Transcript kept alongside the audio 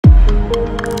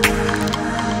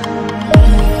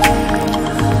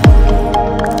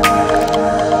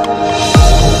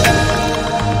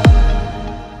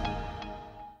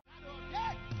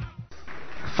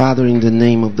Father, in the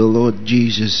name of the Lord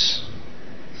Jesus,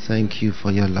 thank you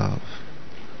for your love.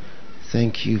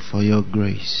 Thank you for your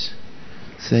grace.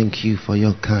 Thank you for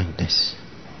your kindness.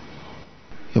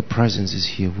 Your presence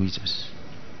is here with us.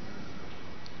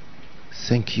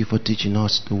 Thank you for teaching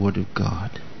us the Word of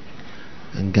God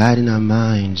and guiding our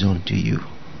minds unto you.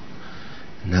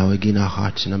 Now again our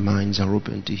hearts and our minds are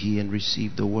open to hear and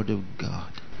receive the Word of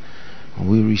God. And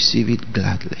we receive it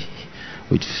gladly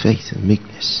with faith and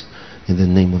meekness. In the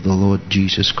name of the Lord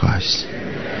Jesus Christ.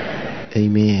 Amen.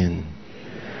 Amen.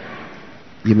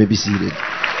 You may be seated.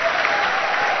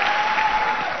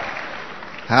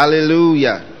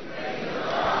 Hallelujah.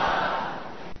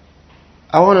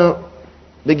 I want to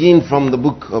begin from the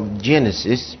book of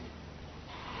Genesis.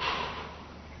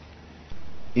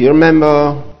 You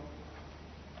remember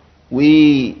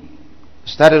we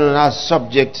started on our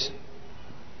subject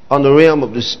on the realm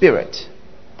of the Spirit.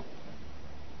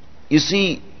 You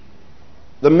see,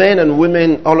 the men and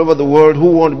women all over the world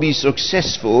who want to be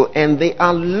successful, and they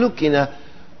are looking at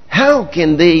how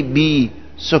can they be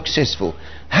successful?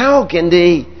 How can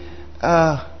they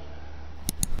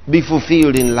be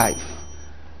fulfilled in life?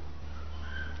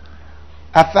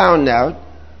 I found out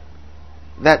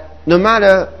that no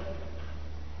matter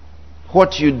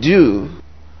what you do,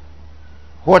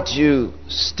 what you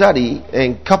study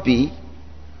and copy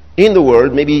in the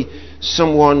world, maybe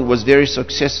someone was very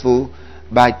successful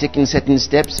by taking certain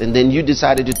steps, and then you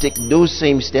decided to take those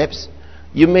same steps,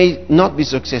 you may not be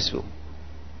successful.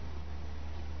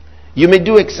 You may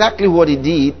do exactly what he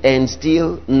did and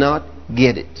still not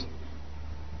get it.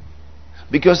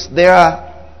 Because there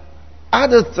are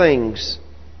other things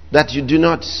that you do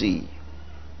not see.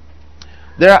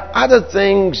 There are other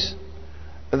things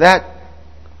that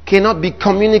cannot be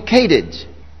communicated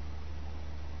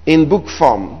in book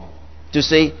form to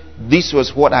say, this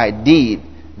was what I did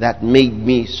that made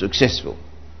me successful.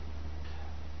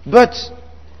 But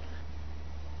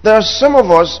there are some of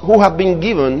us who have been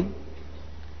given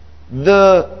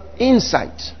the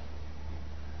insight,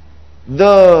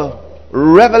 the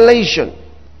revelation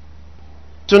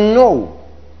to know.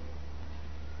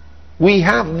 We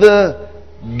have the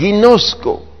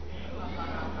ginosko.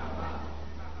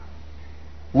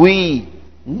 We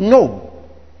know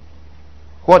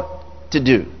what to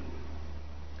do.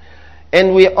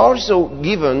 And we are also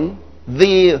given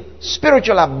the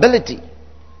spiritual ability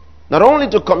not only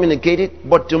to communicate it,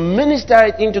 but to minister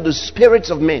it into the spirits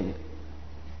of men.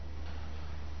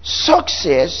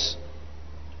 Success,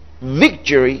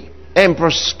 victory, and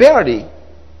prosperity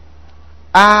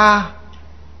are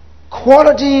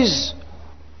qualities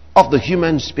of the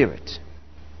human spirit.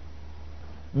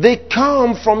 They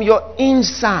come from your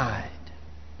inside.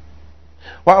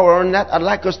 While we're on that, I'd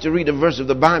like us to read a verse of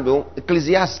the Bible,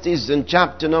 Ecclesiastes in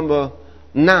chapter number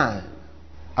 9.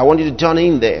 I want you to turn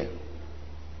in there.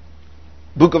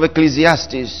 Book of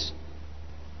Ecclesiastes.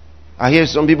 I hear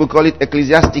some people call it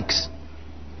Ecclesiastics.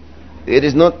 It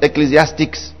is not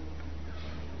Ecclesiastics.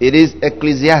 It is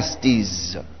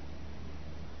Ecclesiastes.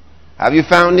 Have you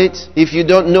found it? If you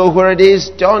don't know where it is,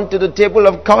 turn to the table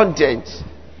of contents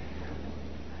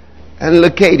and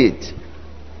locate it.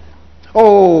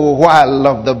 Oh, I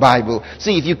love the Bible.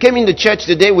 See, if you came into church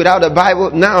today without a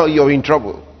Bible, now you're in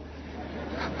trouble.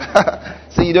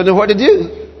 So you don't know what to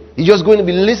do. You're just going to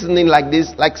be listening like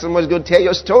this, like someone's going to tell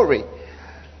your story.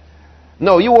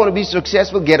 No, you want to be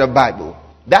successful, get a Bible.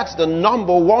 That's the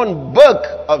number one book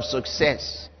of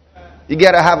success. You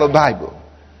got to have a Bible.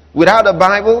 Without a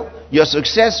Bible, your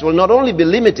success will not only be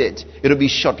limited, it will be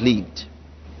short-lived.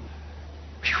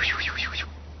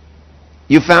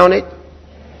 You found it?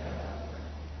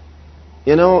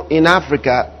 You know, in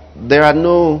Africa, they have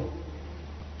no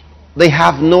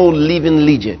living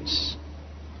legends.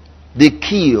 They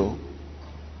kill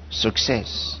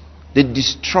success. They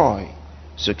destroy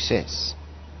success.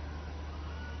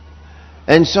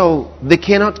 And so they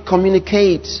cannot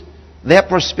communicate their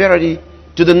prosperity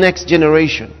to the next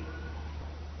generation.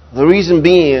 The reason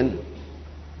being,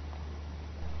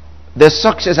 their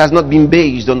success has not been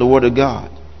based on the Word of God.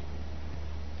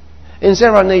 In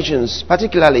several nations,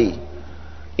 particularly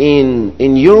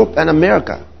in Europe and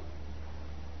America,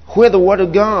 where the Word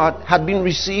of God had been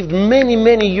received many,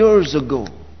 many years ago,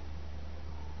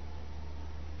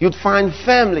 you'd find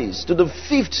families to the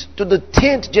 5th to the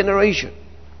 10th generation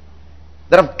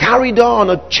that have carried on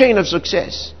a chain of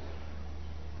success.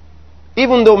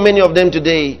 Even though many of them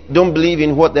today don't believe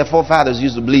in what their forefathers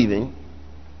used to believe in,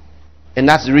 and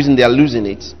that's the reason they are losing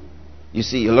it. You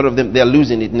see, a lot of them, they're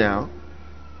losing it now.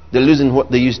 They're losing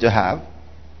what they used to have.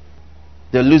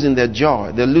 They're losing their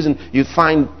joy. They're losing. You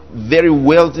find very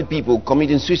wealthy people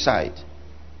committing suicide.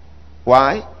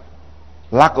 Why?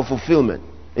 Lack of fulfillment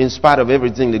in spite of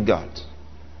everything they got.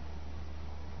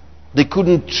 They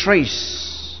couldn't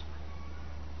trace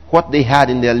what they had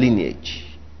in their lineage.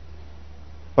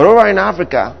 But over in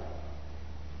Africa,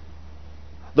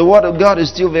 the Word of God is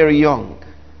still very young.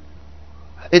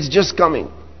 It's just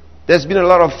coming. There's been a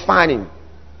lot of fighting,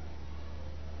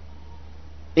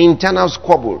 internal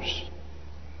squabbles.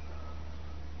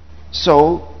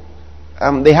 So,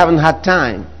 they haven't had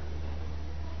time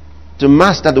to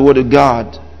master the Word of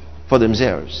God for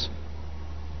themselves,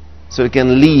 so they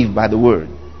can live by the Word.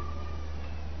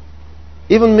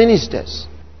 Even ministers.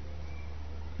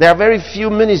 There are very few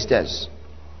ministers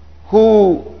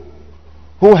who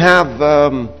have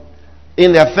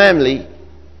in their family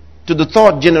to the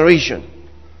third generation.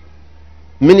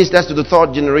 Ministers to the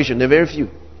third generation, they're very few.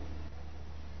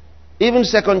 Even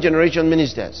second generation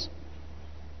ministers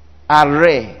are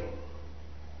rare.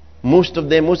 Most of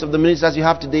the ministers you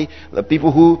have today, the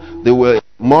people who they were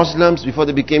Muslims before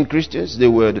they became Christians, they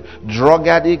were drug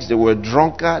addicts, they were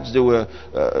drunkards, they were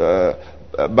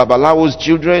Babalawo's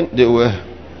children, they were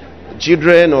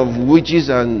children of witches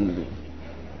and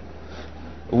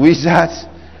wizards.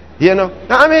 You know,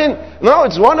 I mean, no,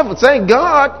 it's wonderful. Thank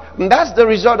God. And that's the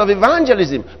result of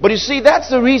evangelism. But you see, that's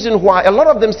the reason why a lot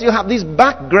of them still have this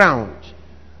background.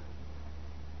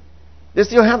 They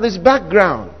still have this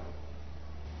background.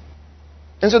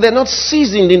 And so they're not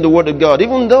seasoned in the Word of God,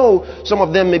 even though some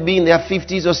of them may be in their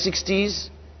 50s or 60s.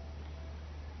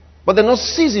 But they're not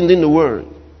seasoned in the Word.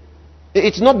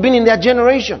 It's not been in their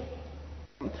generation.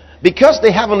 Because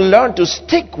they haven't learned to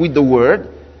stick with the Word,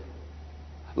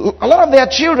 a lot of their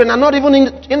children are not even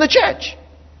in the church.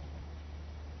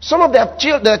 Some of their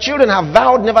children have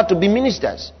vowed never to be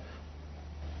ministers.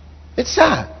 It's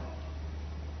sad.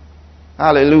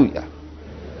 Hallelujah.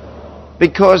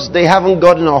 Because they haven't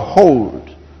gotten a hold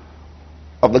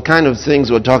of the kind of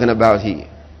things we're talking about here.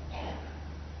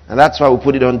 And that's why we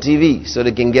put it on TV, so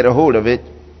they can get a hold of it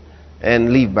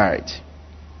and live by it.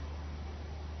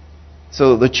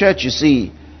 So the church, you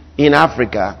see, in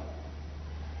Africa,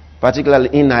 particularly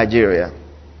in Nigeria,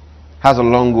 has a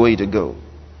long way to go.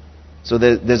 So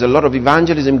there's a lot of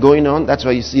evangelism going on. That's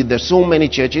why you see there's so many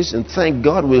churches, and thank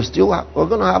God we're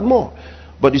going to have more.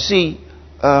 But you see,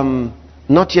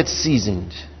 not yet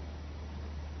seasoned.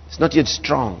 It's not yet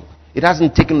strong. It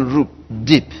hasn't taken root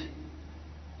deep.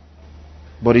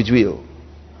 But it will.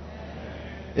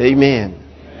 Amen.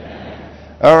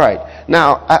 All right.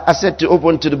 Now, I said to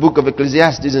open to the book of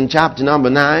Ecclesiastes in chapter number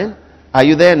 9. Are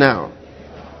you there now?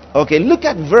 Okay, look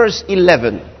at verse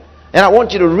 11. And I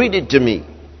want you to read it to me.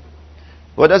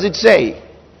 What does it say?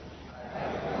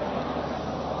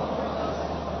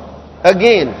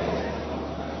 Again.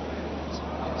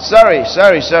 Sorry.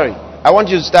 I want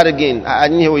you to start again. I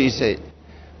didn't hear what you said.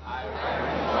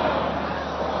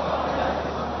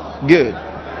 Good.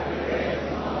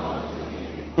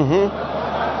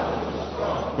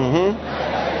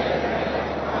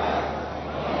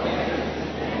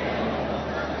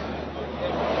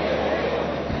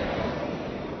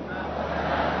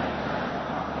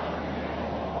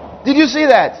 Did you see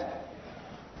that?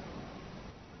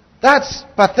 That's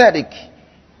pathetic.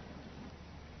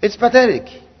 It's pathetic.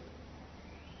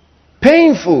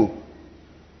 Painful,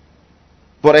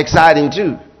 but exciting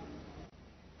too.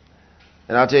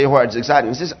 And I'll tell you why it's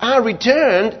exciting. It says, I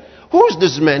returned. Who's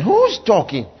this man? Who's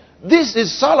talking? This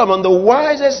is Solomon, the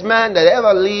wisest man that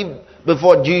ever lived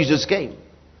before Jesus came.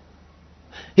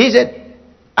 He said,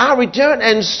 I returned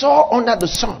and saw under the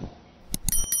sun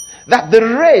that the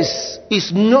race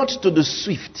is not to the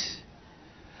swift.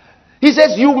 He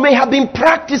says, you may have been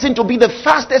practicing to be the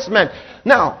fastest man.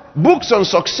 Now, books on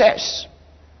success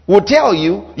will tell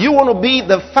you, you want to be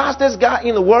the fastest guy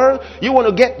in the world, you want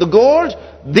to get the gold,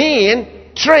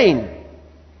 then train,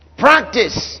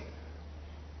 practice,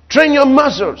 train your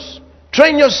muscles,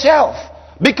 train yourself,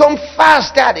 become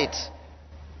fast at it.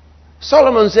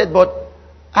 Solomon said, but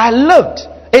I looked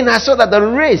and I saw that the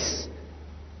race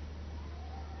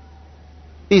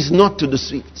is not to the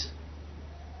swift.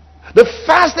 The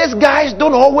fastest guys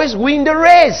don't always win the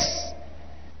race.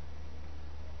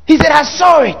 He said, I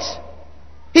saw it.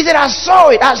 He said, I saw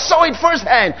it. I saw it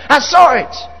firsthand. I saw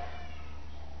it.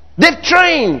 They've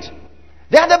trained.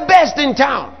 They are the best in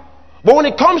town. But when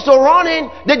it comes to running,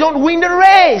 they don't win the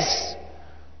race.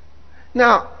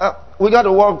 Now, we got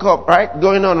a World Cup, right,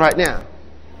 going on right now.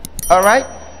 All right?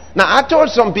 Now, I told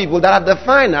some people that at the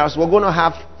finals, we're going to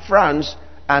have France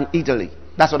and Italy.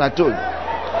 That's what I told you.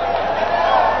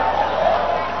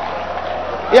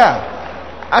 Yeah.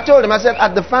 I told him, I said,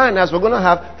 at the finals, we're going to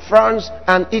have France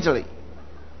and Italy.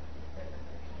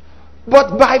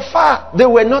 But by far, they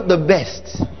were not the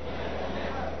best.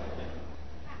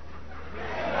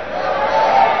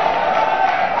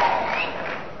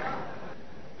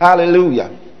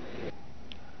 Hallelujah.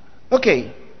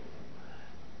 Okay.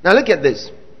 Now look at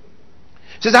this.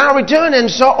 It says, I returned and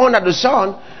saw under the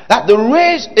sun that the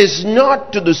race is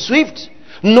not to the swift,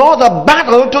 nor the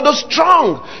battle to the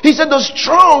strong. He said the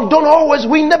strong don't always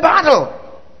win the battle.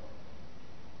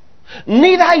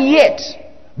 Neither yet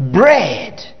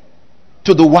bread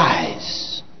to the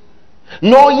wise,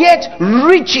 nor yet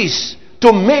riches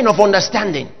to men of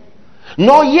understanding,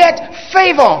 nor yet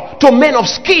favor to men of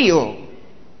skill.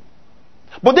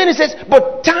 But then he says,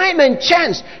 but time and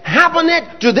chance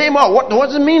happeneth to them all. What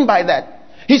does it mean by that?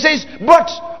 He says, but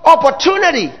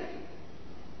opportunity.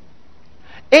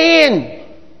 And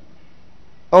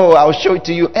I'll show it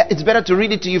to you. It's better to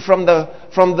read it to you from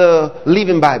the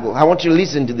Living Bible. I want you to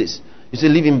listen to this. You say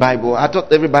Living Bible. I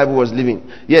thought every Bible was living.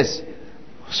 Yes.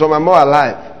 Some are more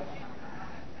alive.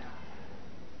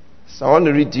 So I want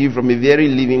to read to you from a very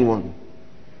living one.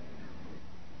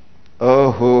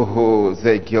 Oh,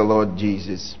 thank you, Lord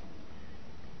Jesus.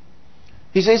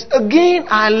 He says, again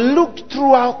I looked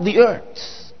throughout the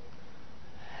earth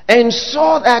and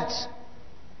saw that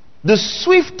the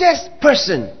swiftest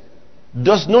person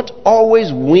does not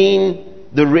always win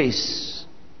the race,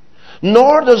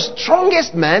 nor the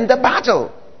strongest man the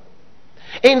battle,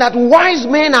 and that wise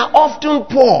men are often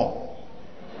poor.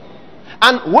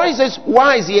 And when he says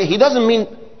wise here, he doesn't mean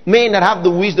men that have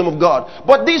the wisdom of God,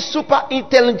 but these super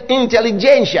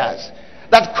intelligentsias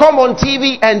that come on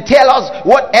TV and tell us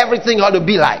what everything ought to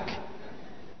be like.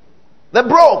 They're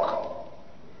broke.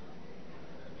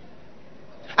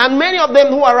 And many of them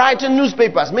who are writing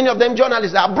newspapers, many of them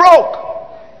journalists, are broke.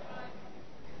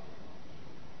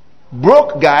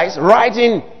 Broke guys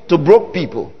writing to broke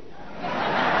people.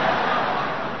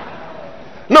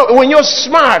 No, when you're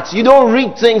smart, you don't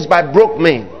read things by broke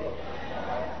men.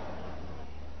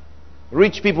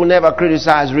 Rich people never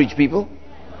criticize rich people.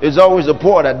 It's always the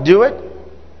poor that do it.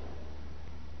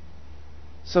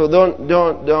 So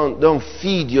don't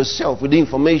feed yourself with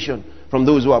information from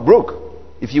those who are broke.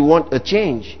 If you want a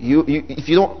change, if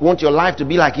you don't want your life to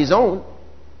be like his own,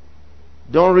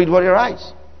 don't read what he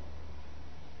writes.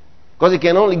 Because he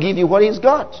can only give you what he's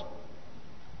got.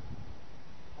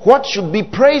 What should be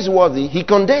praiseworthy, he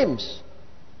condemns.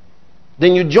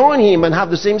 Then you join him and have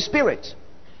the same spirit.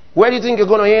 Where do you think you're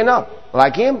going to end up?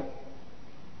 Like him?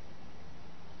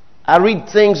 I read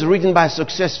things written by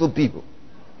successful people.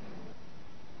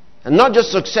 And not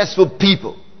just successful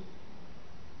people.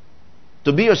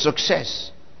 To be a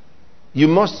success, you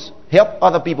must help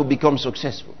other people become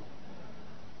successful.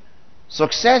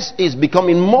 Success is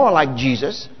becoming more like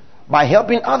Jesus by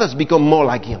helping others become more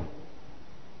like him.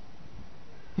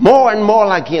 More and more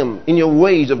like him in your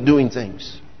ways of doing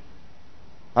things.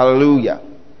 Hallelujah.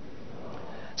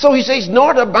 So he says,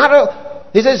 not a battle.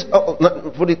 He says,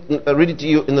 read it to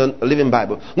you in the Living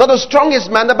Bible. Not the strongest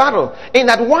man the battle. In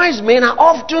that wise men are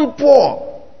often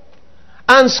poor.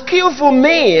 And skillful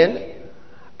men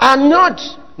are not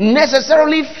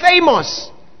necessarily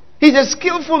famous. He says,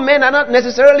 skillful men are not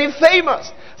necessarily famous.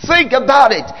 Think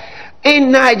about it.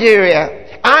 In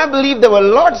Nigeria, I believe there were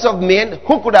lots of men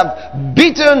who could have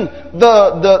beaten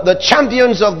the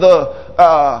champions of the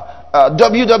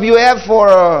WWF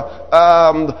or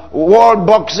World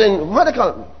Boxing, what do they call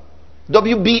it?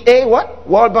 WBA, what?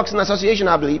 World Boxing Association,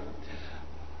 I believe.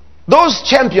 Those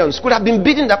champions could have been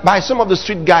beaten by some of the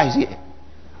street guys here.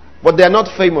 But they're not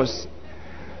famous.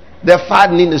 They're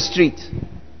fighting in the street.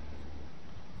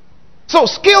 So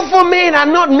skillful men are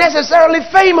not necessarily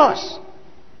famous.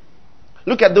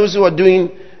 Look at those who are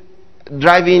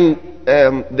driving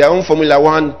their own Formula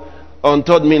One on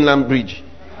 3rd Mainland Bridge.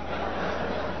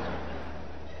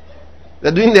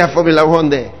 They're doing their Formula One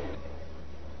there.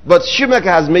 But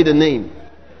Schumacher has made a name.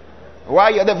 Why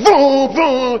you're there? Vroom,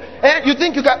 vroom, and you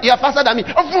think you're faster than me.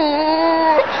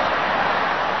 Vroom.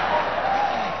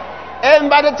 And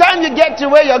by the time you get to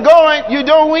where you're going, you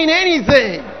don't win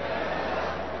anything.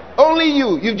 Only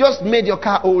you. You've just made your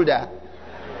car older.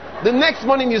 The next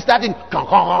morning you're starting.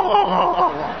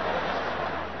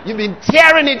 You've been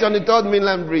tearing it on the 3rd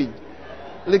Mainland Bridge.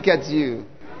 Look at you.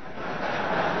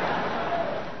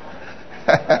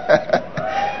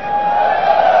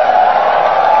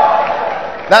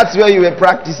 That's where you were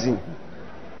practicing.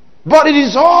 But it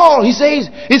is all, he says,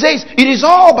 it is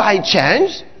all by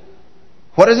chance.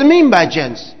 What does it mean by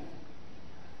chance?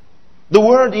 The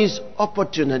word is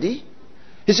opportunity.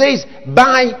 He says,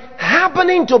 by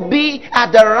happening to be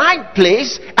at the right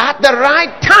place at the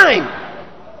right time.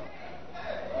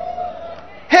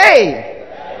 Hey!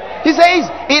 He says,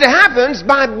 it happens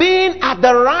by being at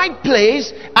the right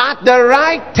place at the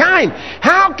right time.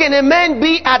 How can a man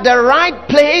be at the right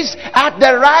place at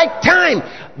the right time?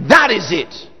 That is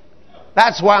it.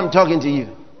 That's why I'm talking to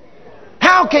you.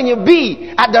 How can you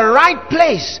be at the right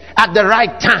place at the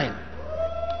right time?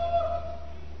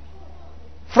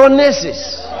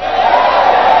 Phronesis.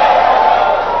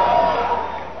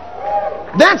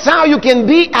 That's how you can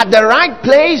be at the right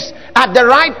place at the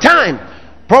right time.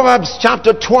 Proverbs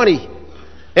chapter 20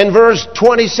 and verse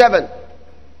 27.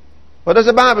 What does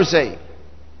the Bible say?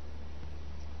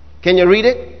 Can you read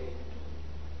it?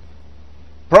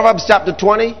 Proverbs chapter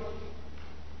 20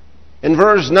 and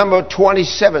verse number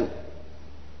 27.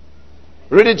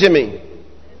 Read it to me.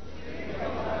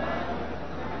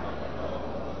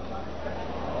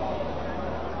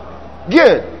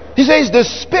 Good. He says, the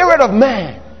spirit of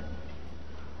man,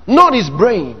 not his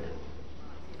brain,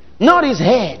 not his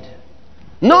head,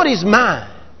 not his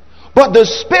mind, but the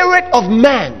spirit of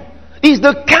man is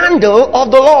the candle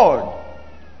of the Lord.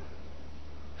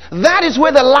 That is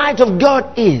where the light of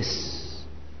God is.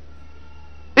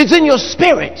 It's in your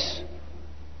spirit.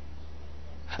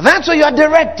 That's where you are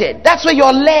directed. That's where you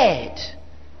are led.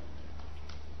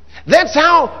 That's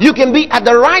how you can be at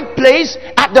the right place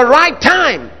at the right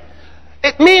time.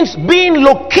 It means being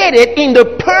located in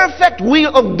the perfect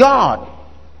will of God.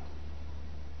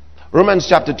 Romans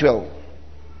chapter 12.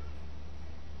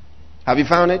 Have you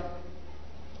found it?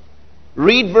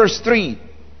 Read verse 3.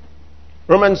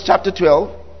 Romans chapter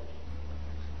 12.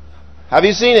 Have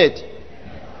you seen it?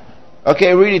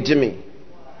 Okay, read it to me.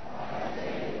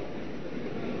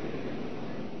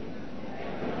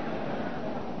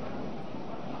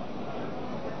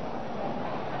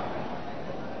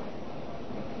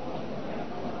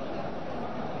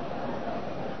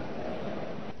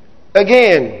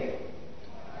 Again.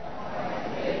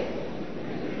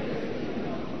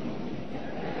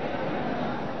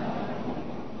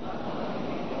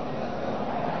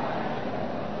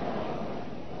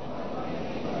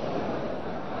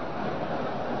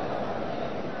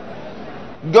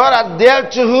 God has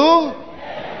dealt to who?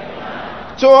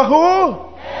 Everyone. To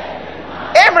who?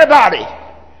 Everyone. Everybody.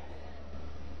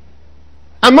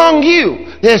 Among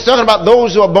you. He's talking about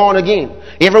those who are born again.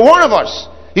 Every one of us.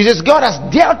 He says God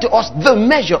has dealt to us the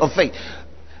measure of faith.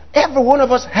 Every one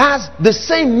of us has the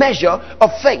same measure of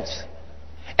faith.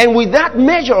 And with that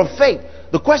measure of faith,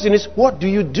 the question is, what do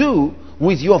you do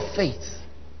with your faith?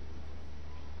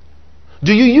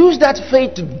 Do you use that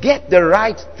faith to get the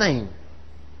right thing?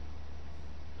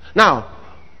 Now,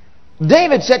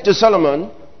 David said to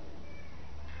Solomon,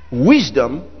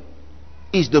 wisdom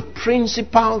is the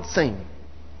principal thing.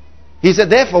 He said,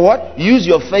 therefore what? Use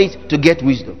your faith to get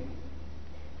wisdom.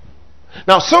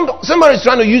 Now, somebody is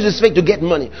trying to use his faith to get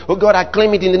money. Oh God, I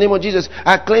claim it in the name of Jesus.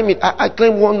 I claim it. I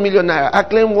claim 1 million naira. I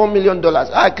claim $1 million.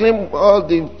 I claim all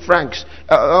the francs,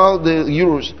 all the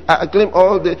euros. I claim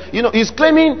all the, he's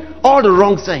claiming all the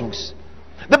wrong things.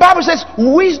 The Bible says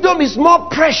wisdom is more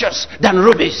precious than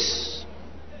rubies.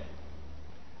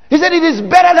 He said it is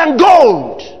better than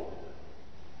gold.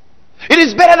 It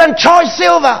is better than choice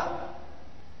silver.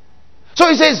 So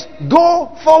he says,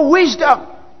 go for wisdom.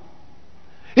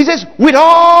 He says, with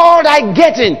all thy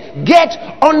getting, get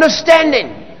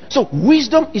understanding. So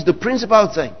wisdom is the principal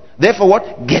thing. Therefore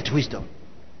what? Get wisdom.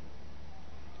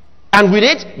 And with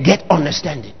it, get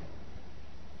understanding.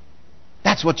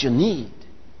 That's what you need.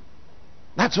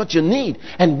 That's what you need.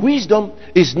 And wisdom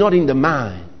is not in the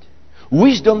mind.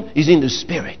 Wisdom is in the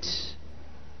spirit.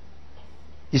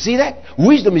 You see that?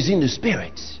 Wisdom is in the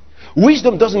spirit.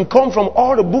 Wisdom doesn't come from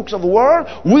all the books of the world.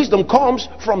 Wisdom comes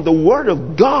from the Word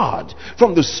of God,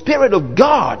 from the Spirit of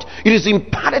God. It is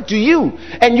imparted to you,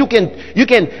 and you can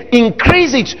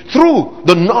increase it through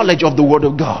the knowledge of the Word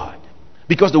of God,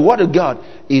 because the Word of God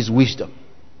is wisdom.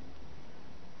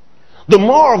 The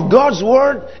more of God's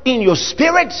Word in your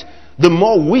spirit, the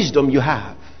more wisdom you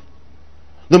have.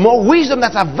 The more wisdom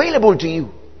that's available to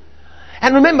you.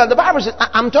 And remember, the Bible says,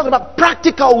 I'm talking about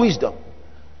practical wisdom.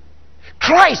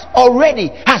 Christ already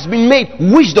has been made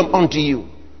wisdom unto you.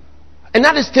 And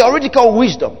that is theoretical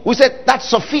wisdom. We said that's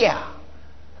Sophia.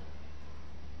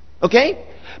 Okay?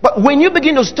 But when you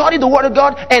begin to study the Word of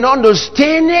God and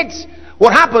understand it,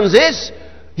 what happens is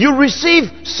you receive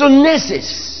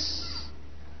synesis.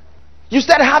 You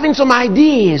start having some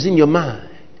ideas in your mind.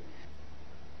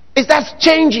 It starts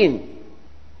changing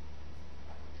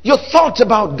your thoughts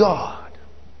about God.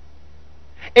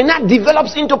 And that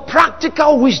develops into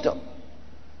practical wisdom,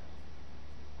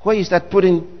 where you start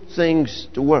putting things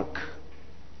to work.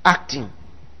 Acting.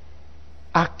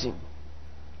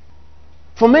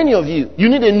 For many of you, you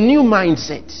need a new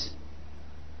mindset.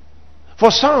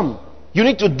 For some, you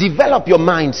need to develop your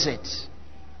mindset.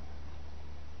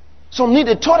 Some need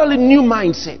a totally new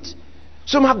mindset.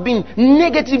 Some have been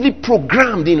negatively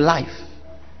programmed in life.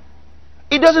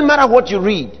 It doesn't matter what you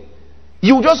read.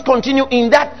 You just continue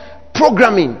in that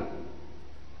programming.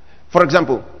 For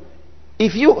example,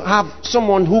 if you have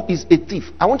someone who is a thief,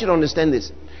 I want you to understand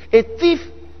this. A thief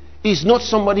is not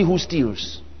somebody who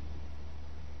steals.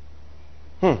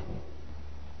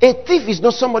 A thief is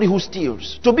not somebody who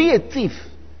steals. To be a thief,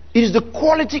 it is the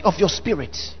quality of your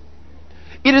spirit.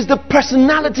 It is the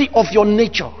personality of your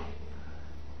nature.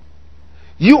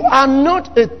 You are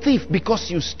not a thief because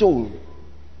you stole.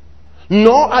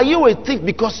 Nor are you a thief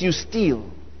because you steal.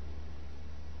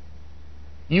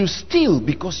 You steal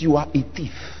because you are a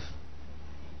thief.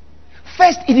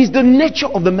 First, it is the nature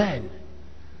of the man.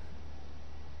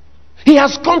 He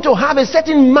has come to have a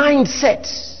certain mindset.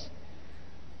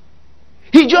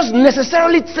 He just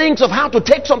necessarily thinks of how to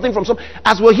take something from someone.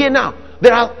 As we're here now,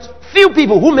 there are few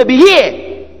people who may be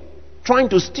here trying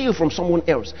to steal from someone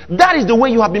else. That is the way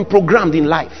you have been programmed in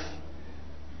life.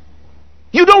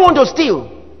 You don't want to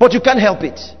steal, but you can't help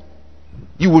it.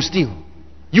 You will steal.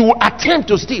 You will attempt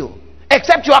to steal.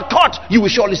 Except you are caught, you will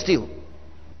surely steal.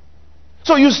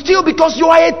 So you steal because you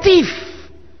are a thief.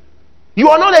 You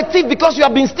are not a thief because you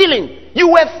have been stealing. You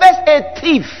were first a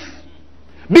thief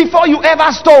before you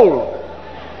ever stole.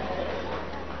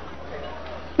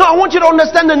 Now I want you to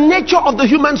understand the nature of the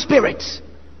human spirit.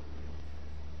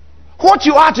 What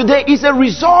you are today is a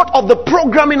result of the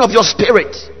programming of your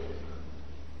spirit,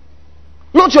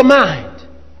 not your mind.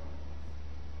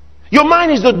 Your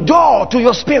mind is the door to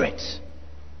your spirit.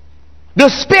 The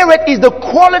spirit is the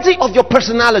quality of your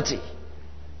personality.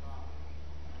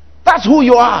 That's who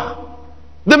you are.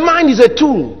 The mind is a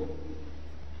tool.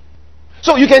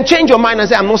 So you can change your mind and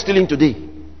say, I'm not stealing today.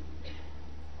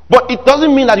 But it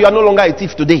doesn't mean that you are no longer a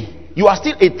thief today. You are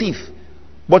still a thief,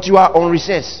 but you are on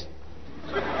recess.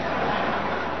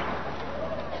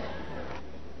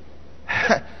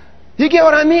 You get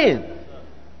what I mean?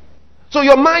 So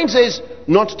your mind says,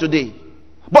 not today.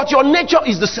 But your nature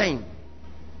is the same.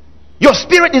 Your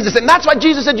spirit is the same. That's why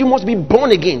Jesus said you must be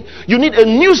born again. You need a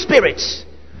new spirit.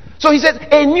 So he said,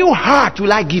 a new heart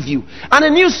will I give you, and a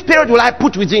new spirit will I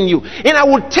put within you, and I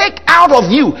will take out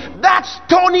of you that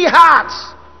stony heart.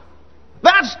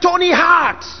 That stony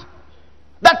heart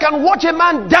that can watch a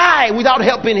man die without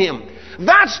helping him.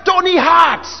 That stony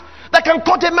heart that can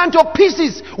cut a man to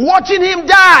pieces watching him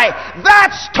die.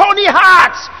 That stony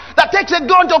heart that takes a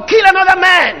gun to kill another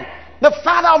man, the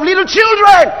father of little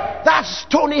children. That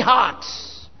stony heart,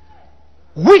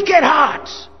 wicked heart.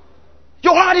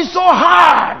 Your heart is so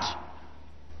hard.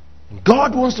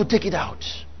 God wants to take it out.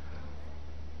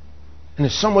 And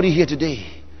there's somebody here today,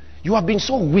 you have been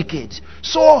so wicked,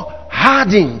 so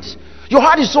hardened. Your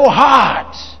heart is so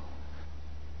hard.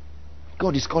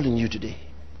 God is calling you today.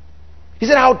 He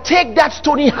said, I'll take that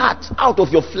stony heart out of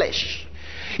your flesh.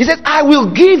 He said, I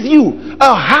will give you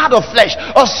a heart of flesh,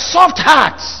 a soft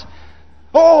heart.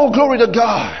 Oh, glory to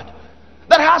God.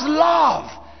 That has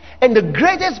love. And the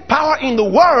greatest power in the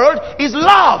world is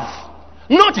love,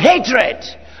 not hatred,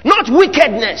 not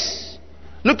wickedness.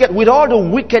 Look at, with all the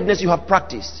wickedness you have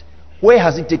practiced, where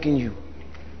has it taken you?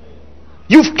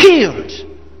 You've killed.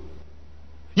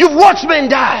 You've watched men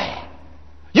die.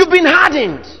 You've been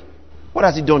hardened. What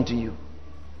has it done to you?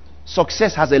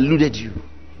 Success has eluded you.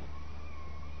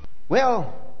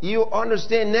 Well, you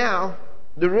understand now,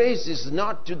 the race is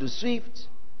not to the swift.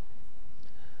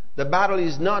 The battle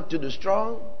is not to the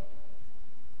strong.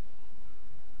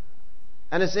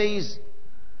 And it says,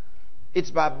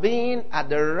 it's by being at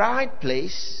the right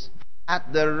place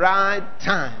at the right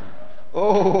time.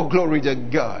 Oh, glory to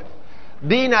God.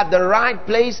 Being at the right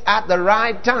place at the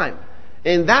right time.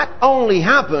 And that only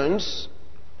happens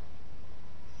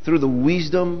through the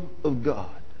wisdom of God.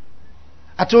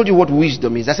 I told you what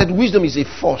wisdom is. I said wisdom is a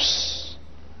force.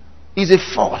 It's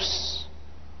a force.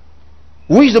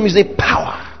 Wisdom is a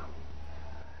power.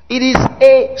 It is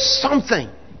a something.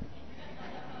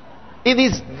 It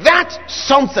is that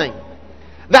something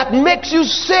that makes you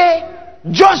say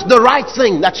just the right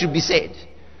thing that should be said.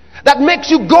 That makes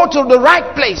you go to the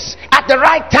right place at the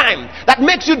right time. That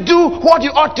makes you do what you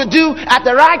ought to do at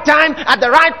the right time, at the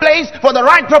right place, for the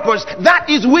right purpose. That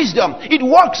is wisdom. It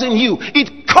works in you.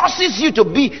 It causes you to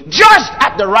be just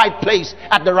at the right place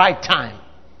at the right time.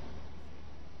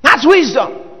 That's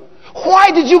wisdom.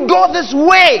 Why did you go this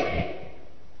way?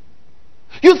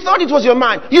 You thought it was your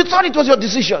mind. You thought it was your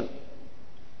decision.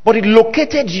 But it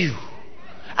located you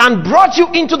and brought you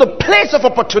into the place of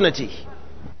opportunity.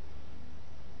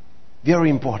 Very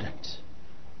important.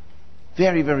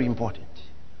 Very, very important.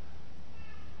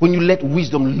 When you let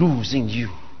wisdom loose in you,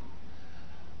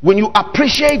 when you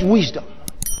appreciate wisdom,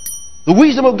 the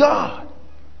wisdom of God.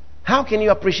 How can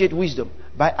you appreciate wisdom?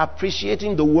 By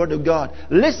appreciating the Word of God.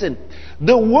 Listen,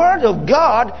 the Word of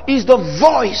God is the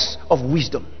voice of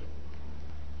wisdom.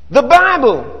 The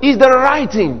Bible is the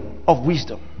writing of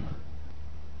wisdom.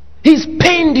 He's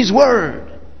penned His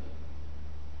Word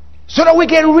so that we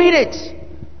can read it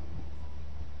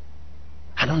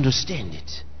and understand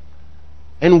it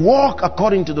and walk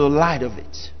according to the light of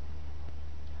it.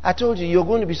 I told you, you're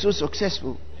going to be so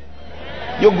successful.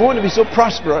 You're going to be so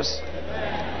prosperous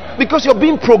because you're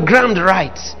being programmed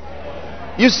right.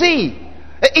 You see,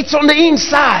 it's on the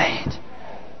inside.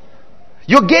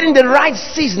 You're getting the right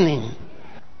seasoning.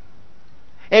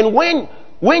 And when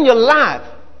your life,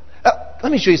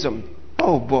 let me show you something.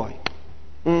 Oh boy.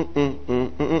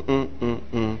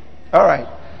 All right.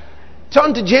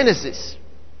 Turn to Genesis.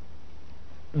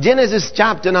 Genesis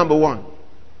chapter number 1.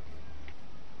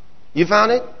 You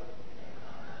found it?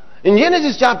 In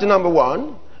Genesis chapter number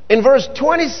 1, in verse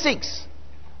 26,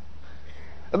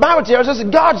 the Bible tells us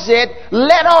that God said,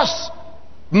 let us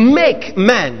make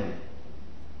man.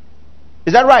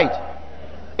 Is that right?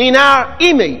 In our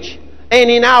image and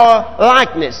in our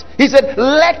likeness. He said,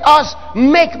 let us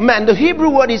make man. The Hebrew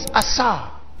word is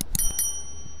asar.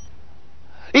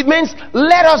 It means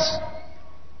let us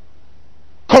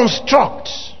construct.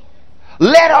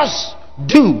 Let us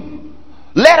do.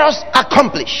 Let us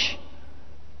accomplish.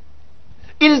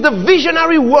 It is the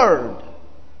visionary word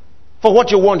for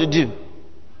what you want to do.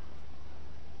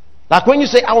 Like when you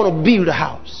say, I want to build a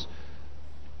house.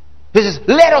 This is,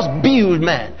 let us build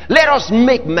man. Let us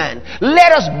make man.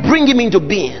 Let us bring him into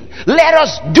being. Let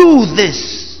us do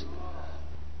this.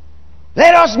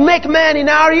 Let us make man in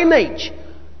our image.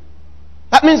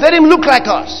 That means let him look like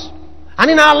us. And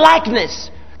in our likeness.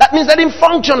 That means let him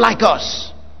function like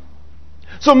us.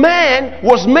 So man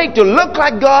was made to look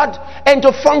like God and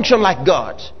to function like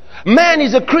God. Man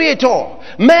is a creator.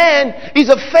 Man is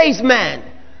a phase man.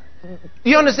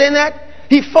 You understand that?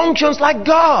 He functions like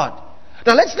God.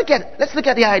 Now let's look at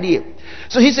the idea.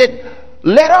 So he said,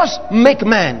 let us make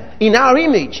man in our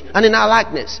image and in our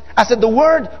likeness. I said the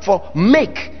word for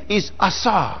make is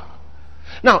asar.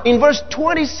 Now in verse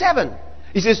 27,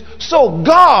 he says, so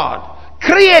God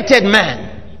created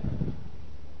man.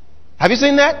 Have you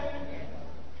seen that?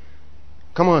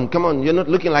 Come on. You're not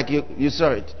looking like you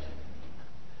saw it.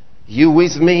 You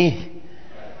with me?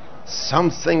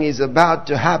 Something is about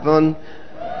to happen.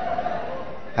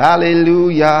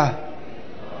 Hallelujah.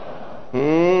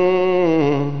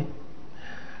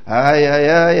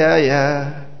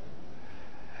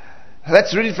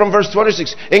 Let's read it from verse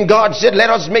 26. And God said, let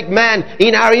us make man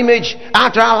in our image,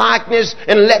 after our likeness,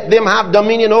 and let them have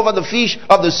dominion over the fish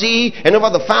of the sea, and over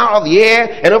the fowl of the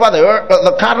air, and over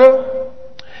the cattle,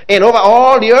 and over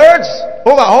all the earths.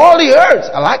 Over all the earths.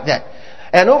 I like that.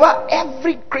 And over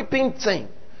every creeping thing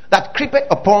that creepeth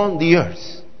upon the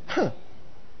earth.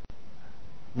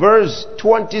 Verse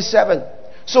 27.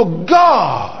 So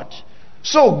God.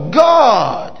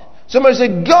 Somebody say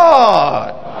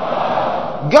God.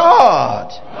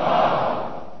 God.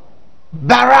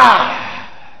 Bara.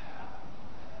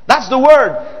 That's the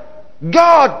word.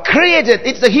 God created.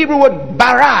 It's the Hebrew word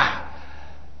bara.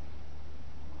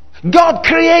 God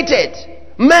created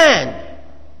man.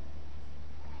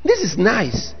 This is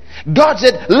nice. God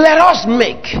said, let us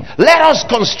make, let us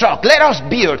construct, let us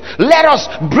build, let us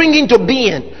bring into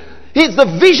being. It's the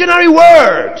visionary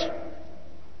word.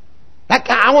 Like,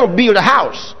 I want to build a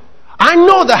house. I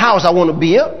know the house I want to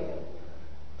build.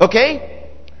 Okay?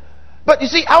 But you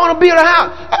see, I want to build a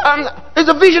house. It's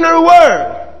a visionary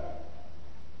word.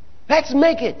 Let's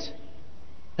make it.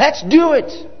 Let's do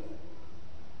it.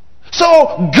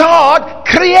 So God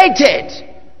created.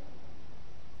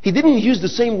 He didn't use the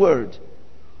same word.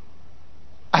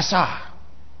 Asar.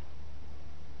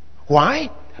 Why?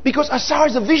 Because asar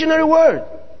is a visionary word.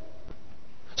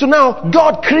 So now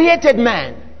God created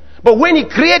man. But when he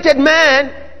created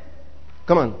man,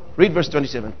 come on, read verse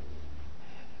 27.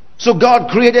 So God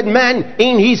created man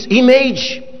in his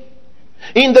image.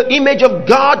 In the image of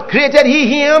God created he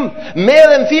him.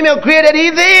 Male and female created he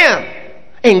them.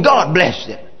 And God blessed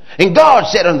them. And God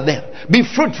said unto them, be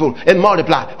fruitful and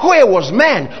multiply. Where was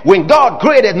man when God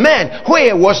created man?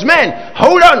 Where was man?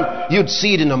 Hold on. You'd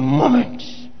see it in a moment.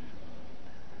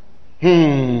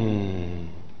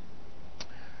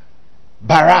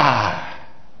 Bara.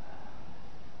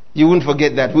 You wouldn't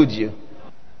forget that, would you?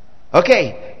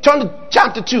 Okay. Turn to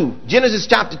chapter 2. Genesis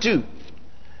chapter 2.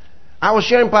 I was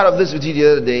sharing part of this with you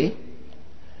the other day.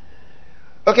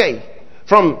 Okay,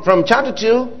 from chapter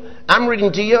 2, I'm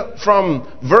reading to you from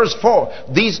verse 4.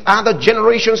 These are the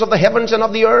generations of the heavens and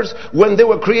of the earth when they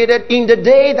were created in the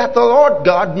day that the Lord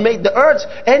God made the earth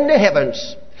and the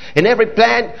heavens and every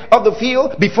plant of the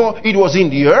field before it was in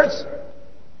the earth.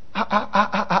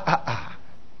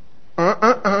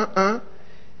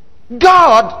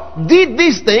 God did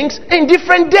these things in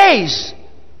different days.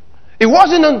 It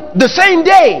wasn't on the same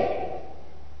day.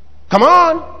 Come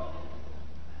on.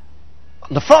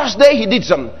 The first day he did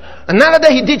something. Another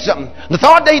day he did something. The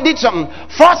third day he did something.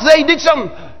 Fourth day he did something.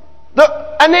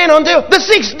 And then until the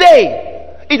sixth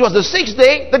day. It was the sixth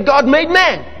day that God made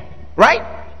man. Right?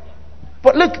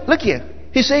 But look here.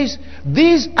 He says,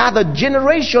 these are the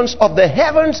generations of the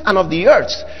heavens and of the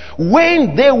earth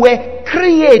when they were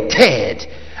created.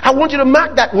 I want you to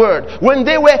mark that word. When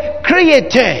they were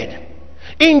created.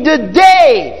 In the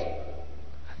day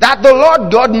that the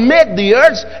Lord God made the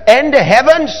earth and the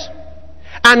heavens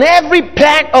and every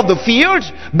plant of the field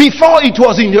before it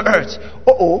was in the earth.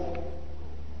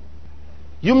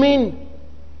 You mean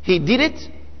he did it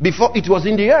before it was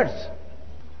in the earth?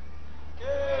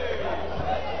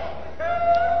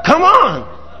 Come on.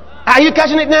 Are you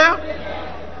catching it now?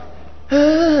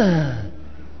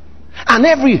 And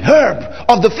every herb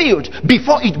of the field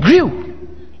before it grew.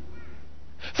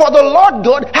 For the Lord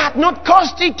God hath not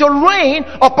caused it to rain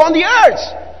upon the earth,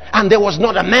 and there was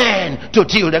not a man to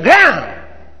till the ground.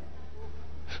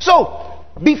 So,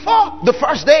 before the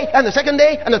first day and the second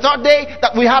day and the third day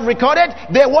that we have recorded,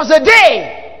 there was a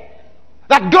day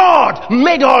that God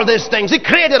made all these things. He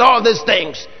created all these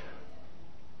things.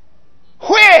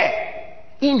 Where?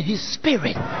 In His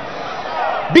Spirit.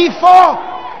 Before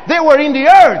they were in the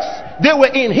earth, they were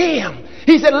in Him.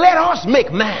 He said, let us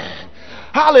make man.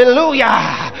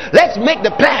 Hallelujah. Let's make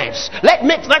the plants. Let's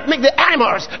make the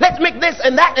animals. Let's make this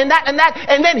and that and that and that.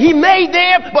 And then He made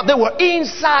them, but they were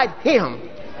inside Him.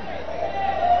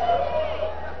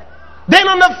 Then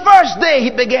on the first day He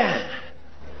began.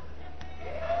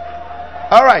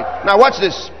 All right. Now watch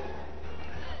this.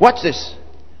 Watch this.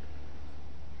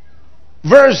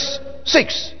 Verse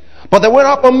 6. But there went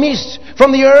up a mist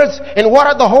from the earth and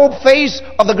watered the whole face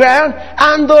of the ground,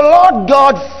 and the Lord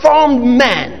God formed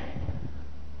man.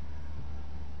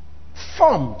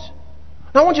 Formed.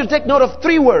 Now I want you to take note of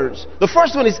three words. The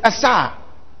first one is asa,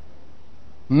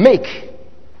 make.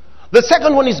 The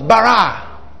second one is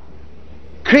bara,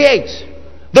 create.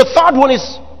 The third one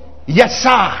is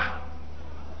yasa,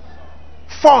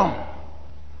 form.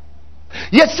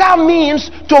 Yasa means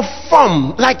to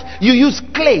form, like you use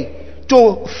clay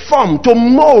to form, to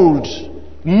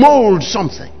mold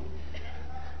something.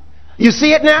 You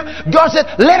see it now? God said,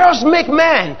 let us make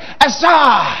man.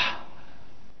 Asa.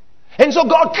 And so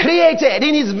God created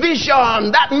in His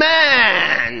vision that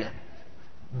man.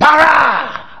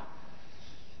 Bara.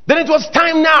 Then it was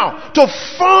time now to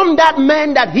form that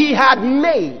man that He had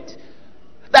made,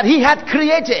 that He had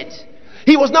created.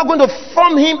 He was not going to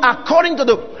form him according to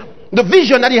the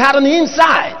vision that He had on the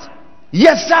inside.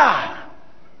 Yes, sir.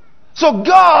 So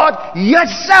God, yes,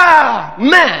 sir,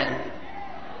 man.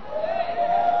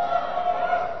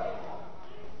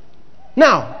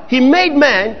 Now, He made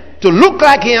man to look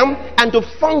like Him and to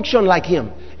function like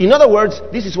Him. In other words,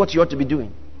 this is what you ought to be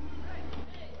doing.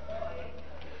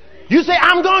 You say,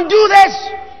 I'm going to do this.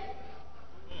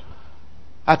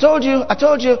 I told you I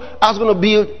was going to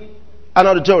build an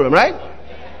auditorium, right?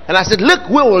 And I said, look,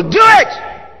 we will do it.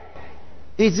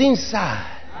 It's inside.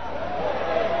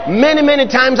 Many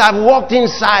times I've walked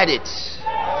inside it.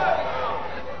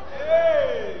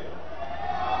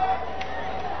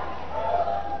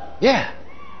 Yeah.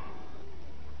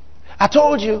 I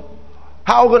told you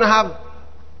how we're going to have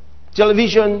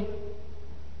television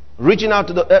reaching out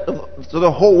to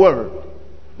the whole world.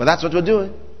 But that's what we're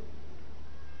doing.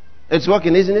 It's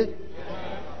working, isn't it?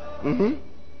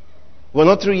 We're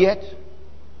not through yet.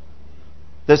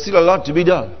 There's still a lot to be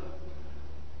done.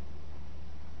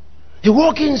 You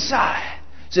walk inside.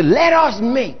 Say, let us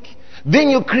make. Then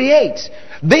you create.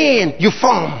 Then you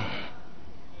form.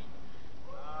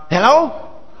 Hello?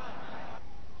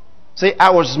 Say,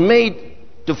 I was made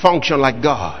to function like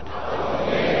God.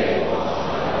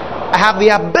 I have the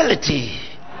ability,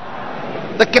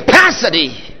 the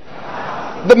capacity,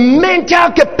 the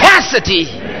mental capacity.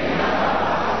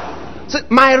 So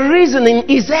my reasoning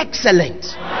is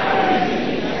excellent.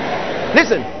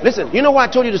 Listen. You know why I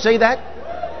told you to say that?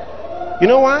 You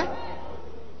know why?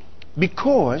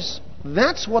 Because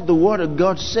that's what the Word of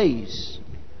God says.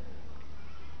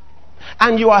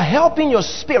 And you are helping your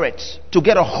spirit to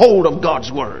get a hold of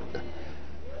God's Word.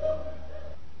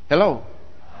 Hello?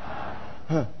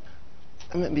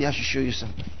 Maybe I should show you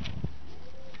something.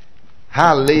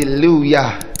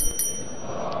 Hallelujah.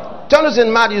 Turn us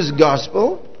in Matthew's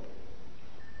Gospel,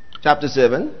 chapter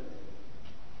 7.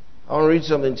 I want to read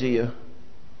something to you.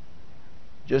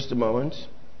 Just a moment.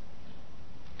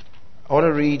 I want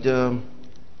to read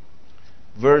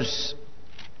verse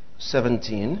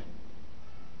 17.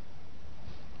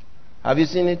 Have you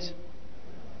seen it?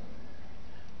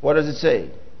 What does it say?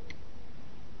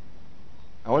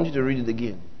 I want you to read it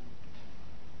again.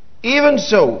 Even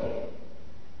so,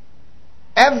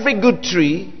 every good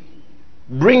tree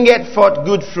bringeth forth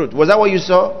good fruit. Was that what you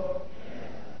saw?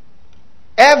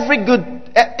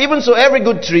 Even so, every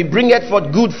good tree bringeth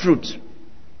forth good fruit.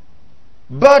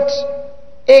 But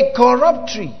a corrupt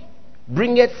tree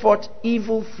bringeth forth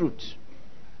evil fruit.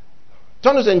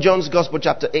 Turn us in John's Gospel,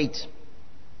 chapter 8.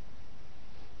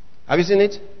 Have you seen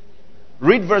it?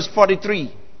 Read verse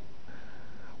 43.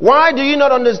 Why do you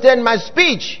not understand my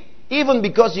speech? Even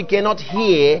because you cannot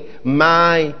hear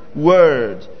my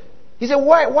word. He said,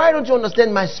 why don't you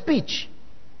understand my speech?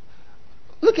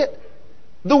 Look at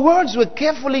the words were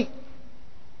carefully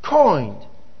coined.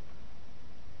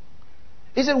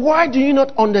 He said, why do you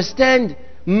not understand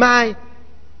my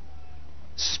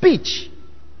speech?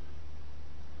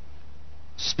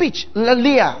 Speech,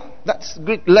 lalia. That's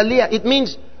Greek. Lalia. It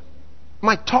means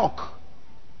my talk.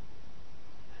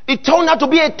 It turned out to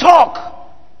be a talk.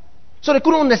 So they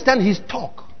couldn't understand his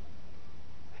talk.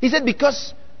 He said,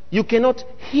 because you cannot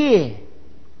hear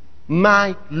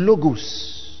my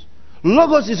logos.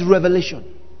 Logos is revelation.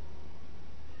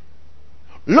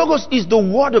 Logos is the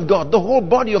word of God, the whole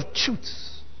body of truth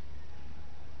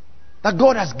that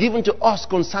God has given to us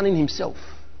concerning himself.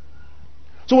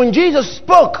 So when Jesus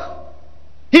spoke,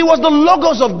 he was the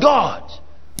logos of God.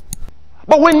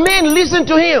 But when men listened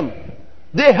to him,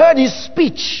 they heard his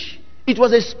speech. It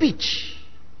was a speech.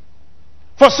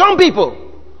 For some people,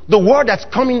 the word that's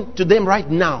coming to them right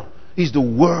now is the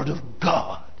word of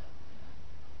God.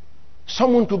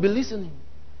 Someone could be listening,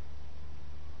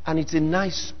 and it's a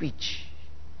nice speech.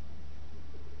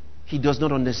 He does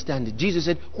not understand it. Jesus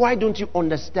said, why don't you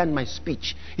understand my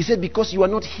speech? He said, because you are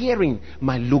not hearing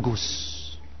my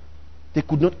logos. They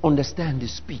could not understand the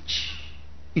speech.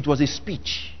 It was a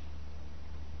speech.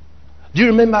 Do you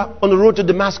remember on the road to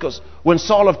Damascus when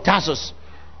Saul of Tarsus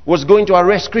was going to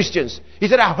arrest Christians? He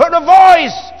said, I heard a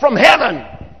voice from heaven.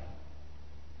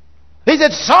 He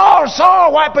said, Saul,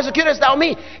 Saul, why persecutest thou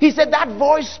me? He said, that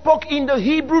voice spoke in the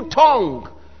Hebrew tongue.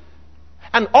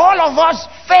 And all of us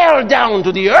fell down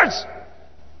to the earth.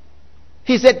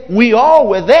 He said, we all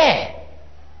were there.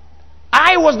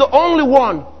 I was the only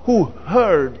one who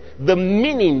heard the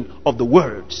meaning of the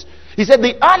words. He said,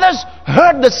 the others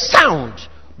heard the sound,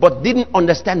 but didn't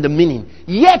understand the meaning.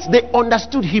 Yet they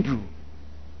understood Hebrew.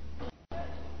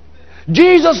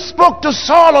 Jesus spoke to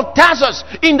Saul of Tarsus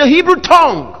in the Hebrew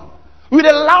tongue with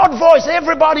a loud voice.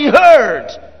 Everybody heard,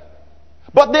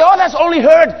 but the others only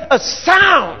heard a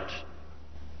sound.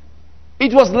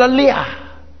 It was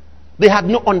lalia. They had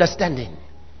no understanding.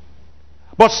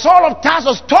 But Saul of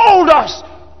Tarsus told us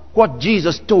what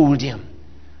Jesus told him.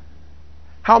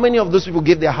 How many of those people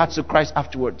gave their hearts to Christ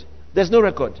afterward? There's no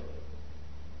record.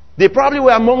 They probably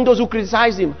were among those who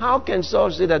criticized him. How can Saul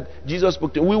say that Jesus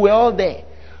spoke to him? We were all there.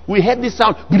 We heard this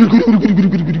sound.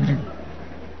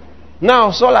 Now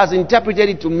Saul has interpreted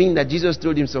it to mean that Jesus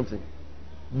told him something.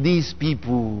 These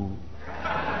people.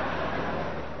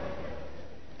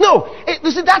 No,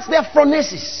 you see, that's their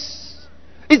phronesis.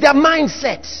 It's their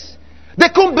mindset. They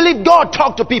couldn't believe God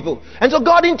talked to people. And so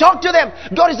God didn't talk to them.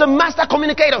 God is a master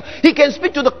communicator. He can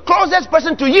speak to the closest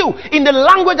person to you in the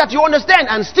language that you understand,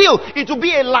 and still it will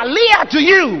be a lalia to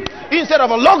you instead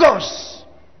of a logos.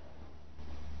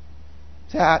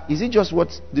 Is it just what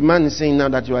the man is saying now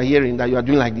that you are hearing, that you are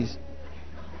doing like this?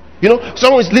 You know,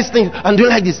 someone is listening and doing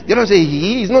like this. They don't say,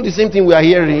 it's not the same thing we are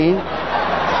hearing.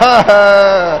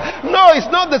 No, it's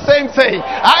not the same thing.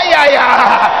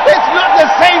 It's not the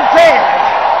same thing.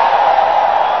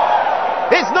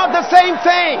 It's not the same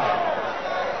thing.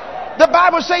 The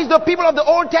Bible says the people of the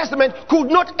Old Testament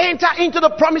could not enter into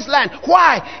the promised land.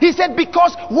 Why? He said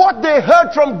because what they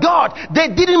heard from God, they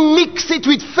didn't mix it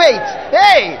with faith.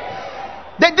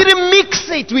 They didn't mix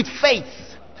it with faith.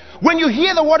 When you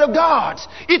hear the word of God,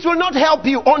 it will not help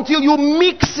you until you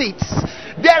mix it.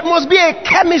 There must be a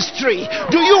chemistry.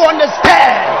 Do you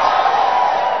understand?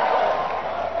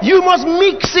 You must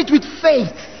mix it with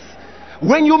faith.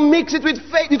 When you mix it with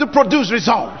faith, it will produce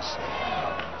results.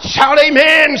 Shout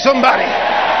amen, somebody.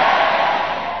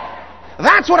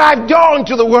 That's what I've done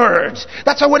to the word.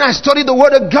 That's why when I study the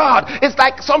word of God, it's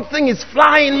like something is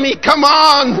flying me. Come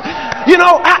on. You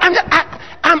know,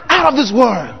 I'm out of this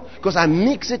world. Because I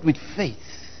mix it with faith.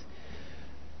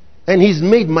 And He's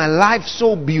made my life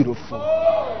so beautiful.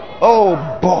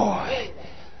 Oh boy.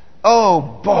 Oh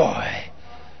boy.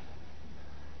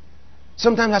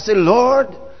 Sometimes I say, Lord,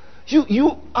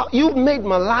 you've made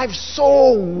my life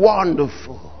so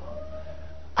wonderful.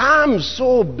 I'm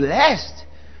so blessed.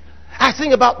 I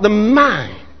think about the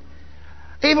mind.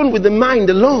 Even with the mind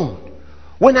alone.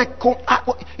 When I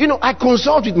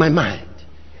consult with my mind.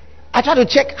 I try to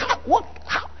check,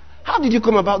 how did you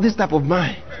come about this type of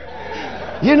mind?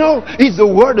 It's the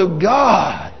Word of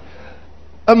God.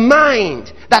 A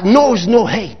mind that knows no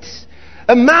hate.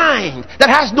 A mind that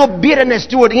has no bitterness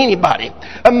toward anybody.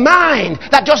 A mind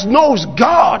that just knows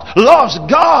God, loves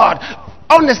God,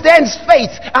 understands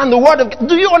faith and the Word of God.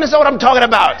 Do you understand what I'm talking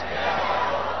about?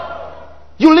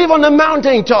 You live on the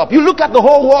mountaintop. You look at the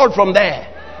whole world from there.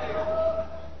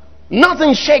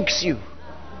 Nothing shakes you.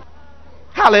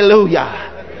 Hallelujah.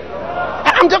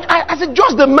 I said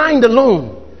just the mind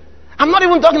alone. I'm not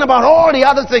even talking about all the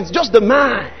other things. Just the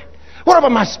mind. What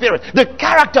about my spirit? The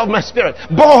character of my spirit.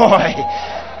 Boy,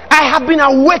 I have been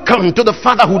awakened to the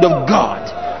fatherhood of God.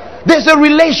 There's a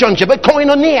relationship, a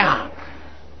koinonia.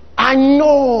 I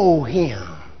know Him.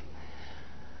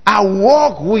 I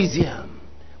walk with Him.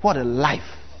 What a life.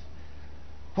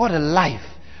 What a life.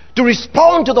 To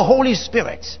respond to the Holy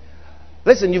Spirit.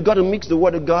 Listen, you've got to mix the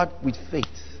Word of God with faith.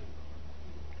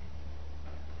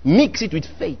 Mix it with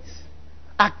faith.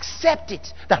 Accept it.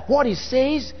 That what He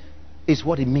says is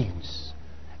what He means.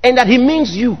 And that He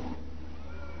means you.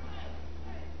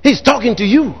 He's talking to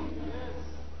you.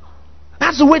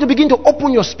 That's the way to begin to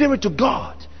open your spirit to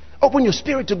God. Open your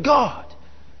spirit to God.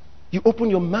 You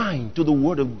open your mind to the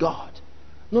Word of God.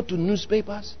 Not to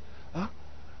newspapers.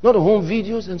 Not to home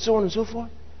videos and so on and so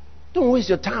forth. Don't waste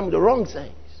your time with the wrong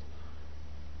things.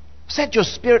 Set your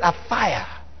spirit afire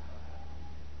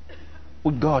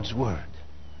with God's Word.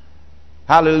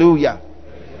 Hallelujah.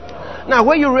 Now,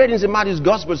 where you read in St. Matthew's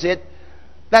Gospel said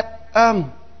that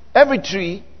every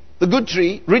tree, the good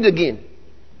tree, read again.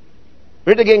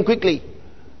 Read again quickly.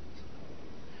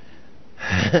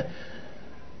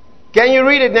 Can you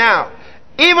read it now?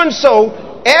 Even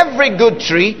so, every good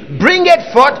tree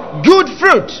bringeth forth good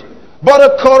fruit, but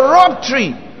a corrupt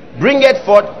tree bringeth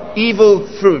forth evil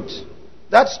fruit.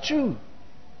 That's true.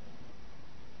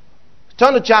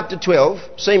 Turn to chapter 12,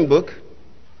 same book,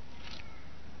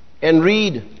 and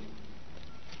read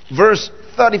verse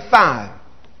 35.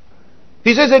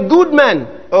 He says, a good man.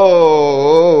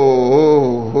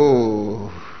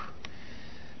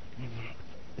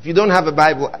 If you don't have a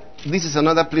Bible, this is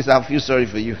another place I'll feel sorry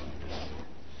for you.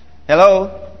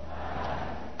 Hello?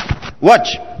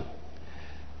 Watch.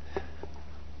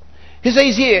 He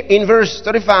says here in verse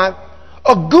 35,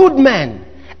 a good man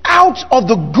out of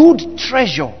the good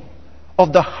treasure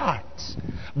of the heart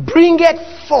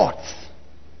bringeth forth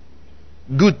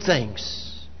good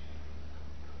things.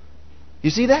 You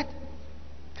see that?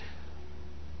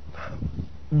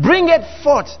 Bringeth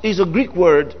forth is a Greek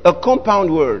word, a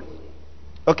compound word.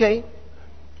 Okay?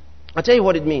 I'll tell you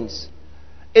what it means.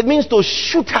 It means to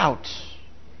shoot out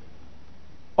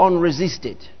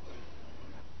unresisted.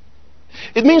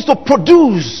 It means to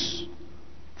produce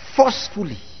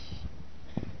forcefully,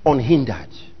 unhindered.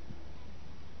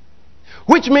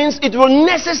 Which means it will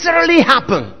necessarily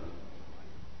happen.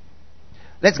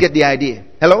 Let's get the idea.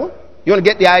 Hello? You want to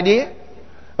get the idea?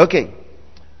 Okay.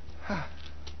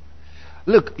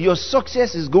 Look, your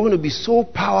success is going to be so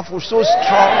powerful, so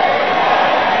strong.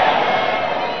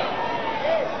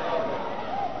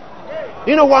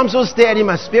 You know why I'm so stirred in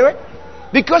my spirit?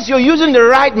 Because you're using the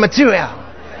right material.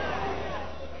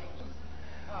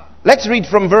 Let's read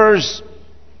from verse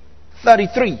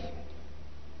 33.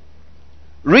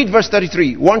 Read verse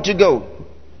 33. One to go.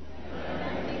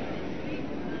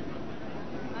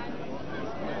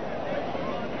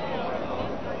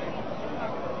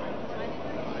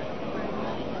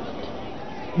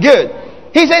 Good.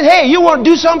 He says, hey, you want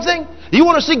to do something? You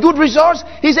want to see good results?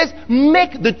 He says,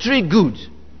 make the tree good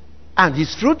and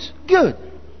his fruit good.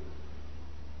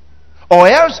 Or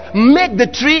else make the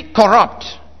tree corrupt.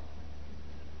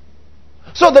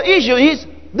 So the issue is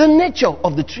the nature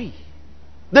of the tree.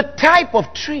 The type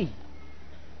of tree.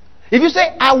 If you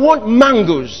say, I want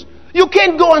mangoes, you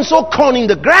can't go and sow corn in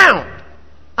the ground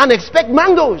and expect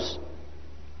mangoes.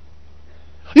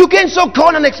 You can't sow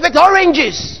corn and expect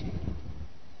oranges.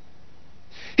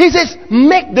 He says,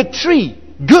 make the tree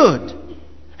good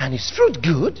and his fruit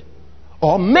good,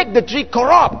 or make the tree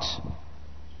corrupt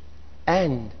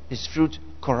and his fruit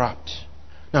corrupt.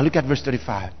 Now look at verse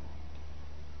 35.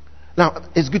 Now,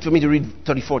 it's good for me to read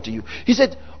 34 to you. He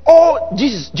said, oh,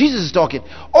 Jesus is talking.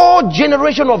 Oh,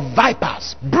 generation of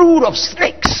vipers, brood of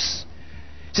snakes.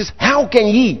 He says, how can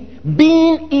ye,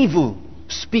 being evil,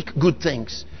 speak good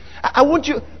things? I want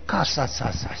you...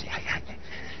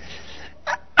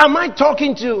 Am I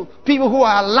talking to people who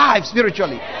are alive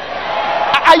spiritually?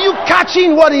 Are you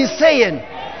catching what he's saying?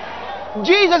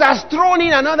 Jesus has thrown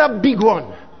in another big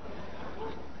one.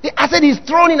 I said he's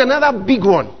thrown in another big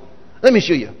one. Let me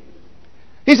show you.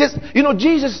 He says, you know,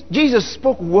 Jesus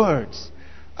spoke words.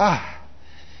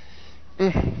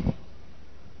 The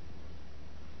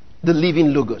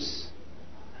living logos.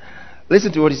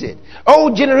 Listen to what he said.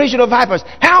 Oh, generation of vipers,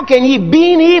 how can ye,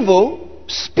 being evil,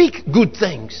 speak good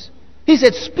things? He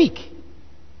said, speak.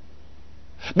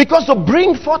 Because to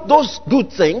bring forth those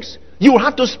good things, you will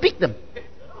have to speak them.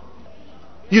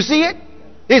 You see it?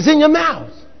 It's in your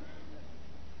mouth.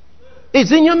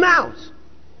 It's in your mouth.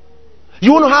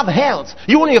 You want to have health.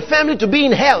 You want your family to be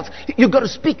in health. You've got to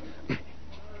speak.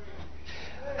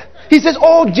 He says,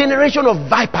 oh, generation of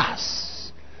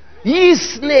vipers, ye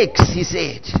snakes, he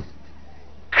said,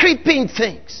 creeping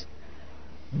things,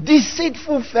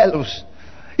 deceitful fellows.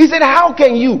 He said, how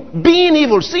can you, being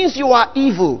evil, since you are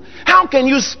evil, how can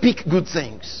you speak good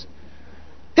things?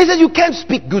 He said, you can't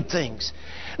speak good things.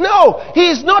 No,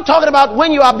 he is not talking about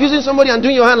when you are abusing somebody and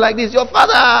doing your hand like this. Your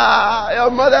father,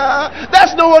 your mother.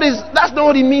 That's not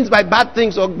what he means by bad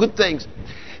things or good things.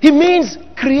 He means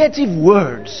creative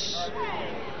words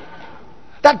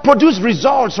that produce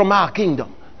results from our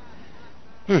kingdom.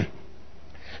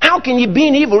 How can ye,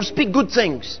 being evil, speak good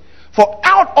things? For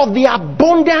out of the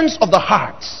abundance of the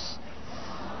heart.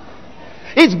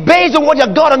 It's based on what you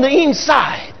got on the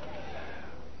inside.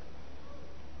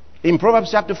 In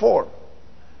Proverbs chapter 4,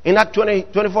 in that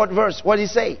 24th verse, what does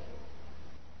he say?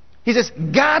 He says,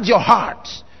 guard your heart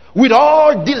with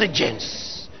all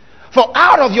diligence. For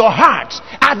out of your heart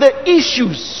are the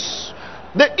issues,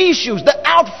 the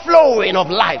outflowing of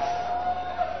life.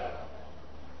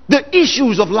 The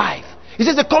issues of life. He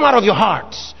says they come out of your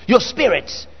heart, your spirit.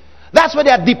 That's where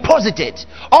they are deposited.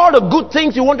 All the good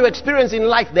things you want to experience in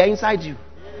life, they're inside you.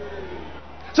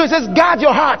 So he says, guard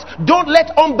your heart. Don't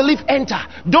let unbelief enter.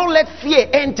 Don't let fear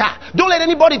enter. Don't let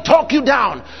anybody talk you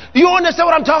down. You understand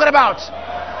what I'm talking about?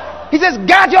 He says,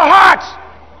 guard your heart.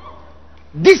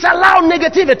 Disallow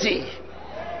negativity.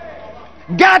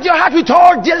 Guard your heart with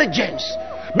all diligence.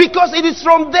 Because it is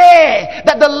from there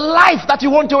that the life that you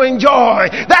want to enjoy,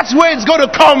 that's where it's going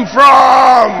to come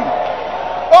from.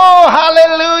 Oh,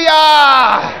 hallelujah.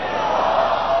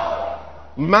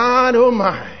 Man, oh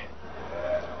my.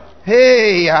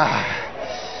 Hey,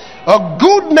 a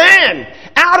good man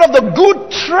out of the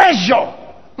good treasure.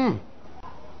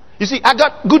 You see, I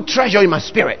got good treasure in my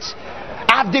spirit.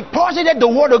 I've deposited the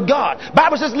word of God.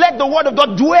 Bible says, let the word of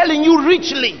God dwell in you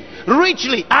richly.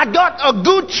 Richly. I got a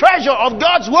good treasure of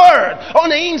God's word on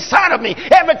the inside of me.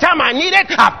 Every time I need it,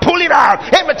 I pull it out.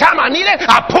 Every time I need it,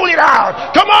 I pull it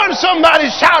out. Come on,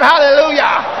 somebody shout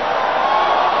hallelujah.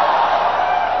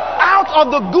 Out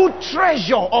of the good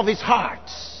treasure of his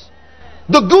heart,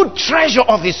 the good treasure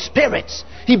of his spirit,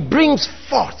 he brings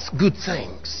forth good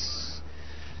things.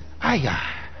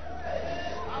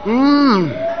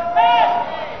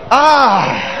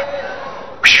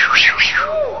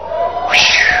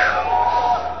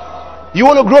 You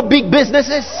want to grow big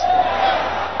businesses?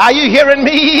 Are you hearing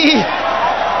me?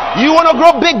 You want to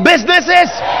grow big businesses?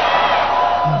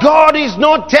 God is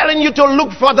not telling you to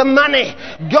look for the money.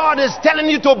 God is telling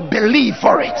you to believe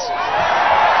for it.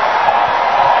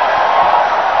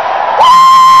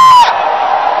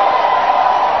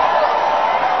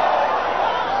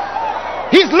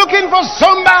 He's looking for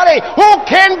somebody who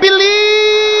can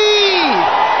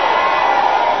believe.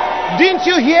 Didn't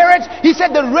you hear it? He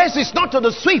said the race is not to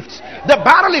the swift. The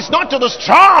battle is not to the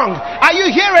strong. Are you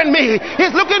hearing me?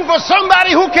 He's looking for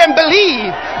somebody who can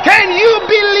believe. Can you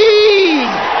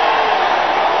believe?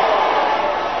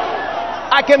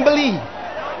 I can believe.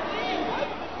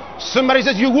 Somebody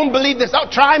says, you won't believe this. Oh,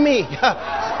 try me.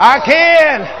 I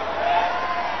can.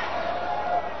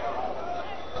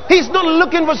 He's not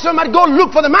looking for somebody, go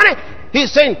look for the money.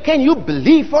 He's saying, can you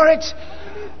believe for it?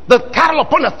 The cattle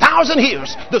upon 1,000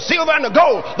 hills, the silver and the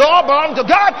gold, they all belong to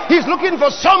God. He's looking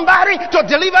for somebody to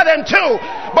deliver them to.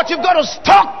 But you've got to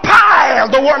stockpile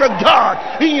the word of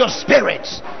God in your spirit.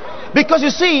 Because you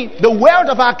see, the wealth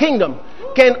of our kingdom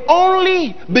can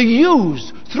only be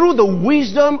used through the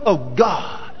wisdom of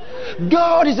God.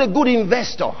 God is a good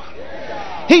investor.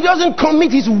 He doesn't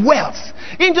commit his wealth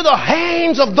into the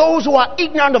hands of those who are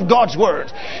ignorant of God's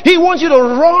word. He wants you to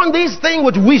run this thing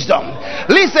with wisdom.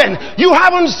 Listen, you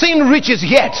haven't seen riches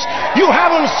yet. You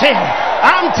haven't seen.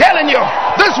 I'm telling you,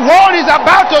 this world is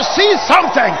about to see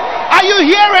something. Are you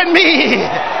hearing me?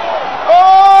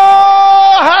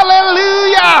 Oh,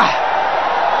 hallelujah.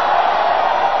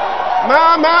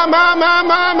 Mama.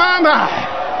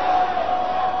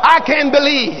 I can't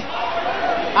believe.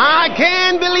 I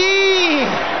can't believe.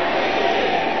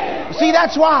 See,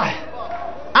 that's why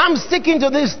I'm sticking to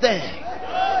this thing.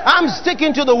 I'm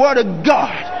sticking to the word of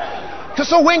God.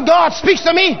 So when God speaks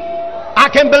to me, I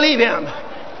can believe him.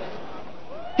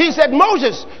 He said,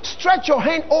 Moses, stretch your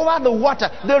hand over the water,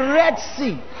 the Red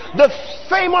Sea, the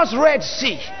famous Red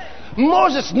Sea.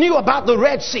 Moses knew about the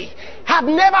Red Sea, had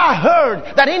never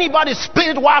heard that anybody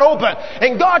split it wide open.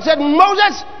 And God said,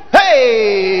 Moses,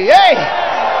 hey.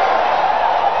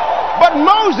 But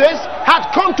Moses had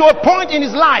come to a point in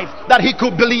his life that he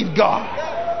could believe God.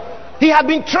 He had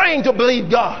been trained to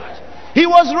believe God. He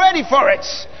was ready for it.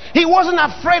 He wasn't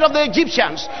afraid of the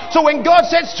Egyptians. So when God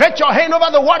said, stretch your hand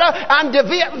over the water and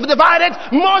divide it,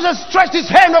 Moses stretched his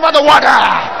hand over the water.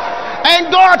 And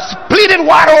God split it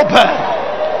wide open.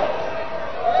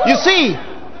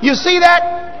 You see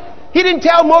that? He didn't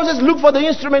tell Moses, look for the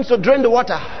instruments to drain the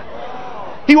water.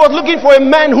 He was looking for a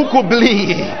man who could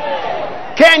believe.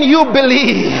 Can you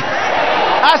believe?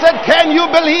 I said, can you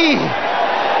believe?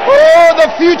 Oh, the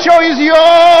future is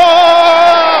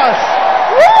yours.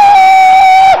 Woo!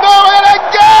 Glory to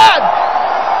God.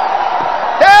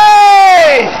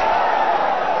 Hey!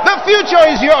 The future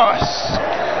is yours.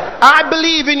 I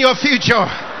believe in your future.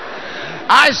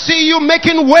 I see you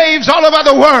making waves all over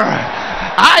the world.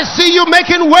 I see you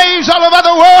making waves all over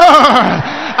the world.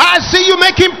 I see you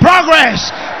making progress,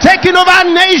 taking over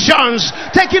nations,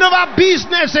 taking over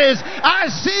businesses. I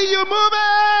see you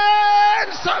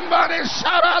moving. Somebody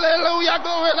shout hallelujah,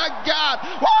 glory to God.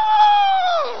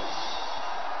 Woo!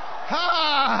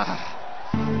 Ah.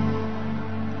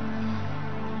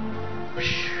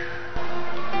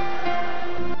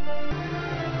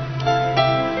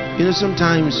 You know,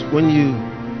 sometimes when you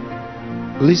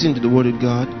listen to the word of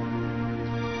God,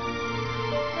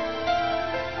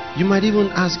 you might even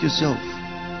ask yourself,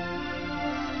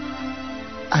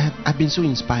 I've been so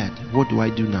inspired. What do I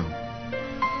do now?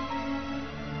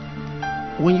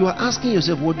 When you are asking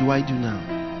yourself, what do I do now?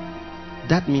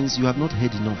 That means you have not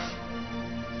heard enough.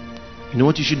 You know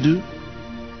what you should do?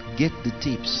 Get the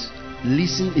tapes.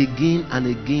 Listen again and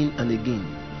again and again.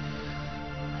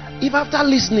 If after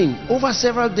listening over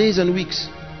several days and weeks,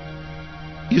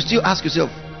 you still ask yourself,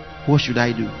 what should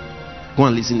I do? Go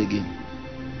and listen again.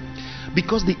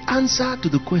 Because the answer to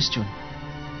the question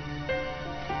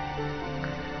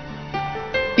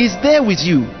is there with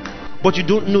you, but you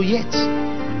don't know yet.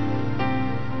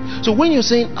 So when you're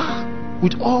saying,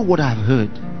 with all what I've heard,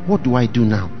 what do I do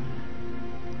now?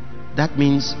 That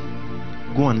means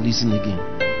go and listen again.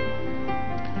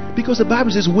 Because the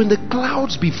Bible says, when the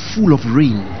clouds be full of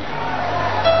rain,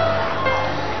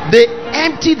 they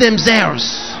empty themselves.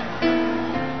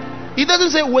 It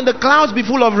doesn't say when the clouds be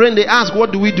full of rain, they ask,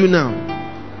 what do we do now?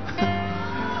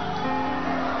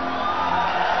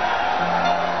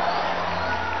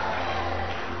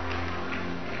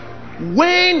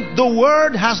 When the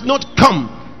word has not come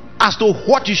as to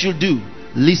what you should do,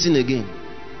 listen again.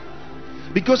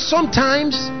 Because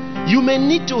sometimes you may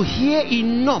need to hear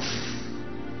enough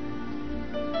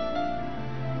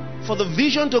for the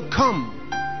vision to come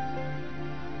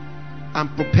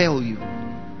and propel you.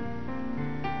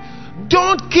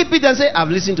 Don't keep it and say, I've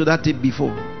listened to that tape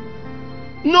before.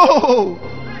 No.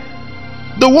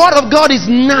 The word of God is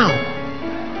now.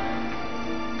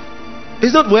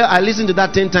 It's not, well, I listened to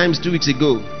that 10 times 2 weeks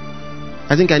ago.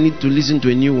 I think I need to listen to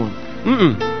a new one.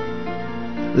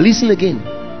 Listen again.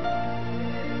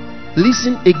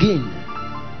 Listen again.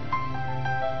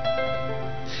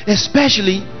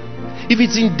 Especially if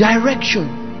it's in direction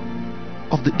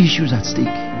of the issues at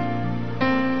stake.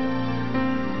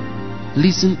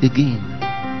 Listen again.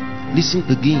 Listen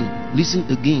again. Listen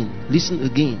again. Listen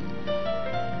again.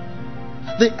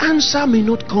 The answer may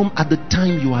not come at the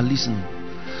time you are listening,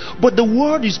 but the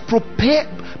word is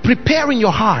preparing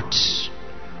your heart,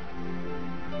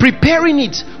 preparing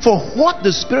it for what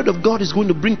the Spirit of God is going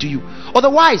to bring to you.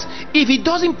 Otherwise, if He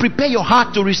doesn't prepare your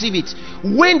heart to receive it,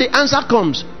 when the answer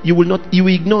comes, you will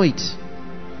ignore it.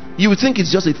 You will think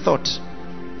it's just a thought,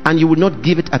 and you will not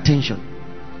give it attention.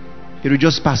 It will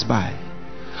just pass by.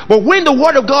 But when the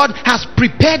word of God has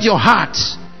prepared your heart,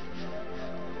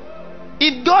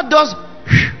 if God does,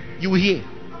 you will hear.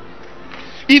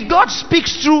 If God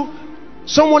speaks through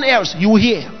someone else, you will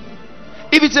hear.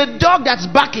 If it's a dog that's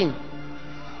barking,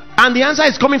 and the answer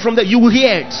is coming from there, you will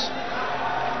hear it.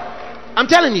 I'm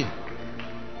telling you.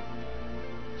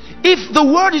 If the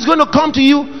word is going to come to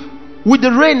you with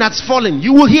the rain that's fallen,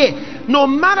 you will hear. No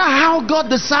matter how God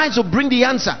decides to bring the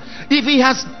answer, if He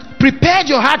has prepared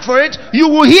your heart for it, you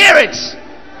will hear it.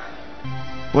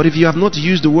 But if you have not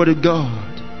used the word of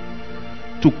God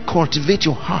to cultivate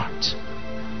your heart,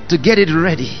 to get it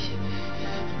ready,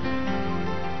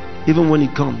 even when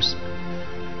it comes,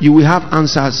 you will have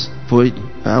answers for it.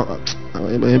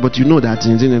 But you know that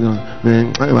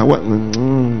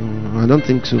I don't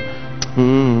think so.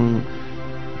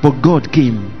 But God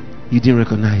came, you didn't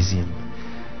recognize Him.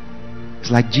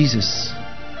 It's like Jesus.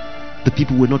 The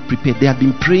people were not prepared. They had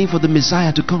been praying for the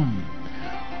Messiah to come,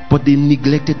 but they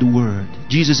neglected the word.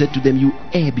 Jesus said to them, you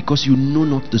err because you know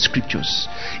not the scriptures.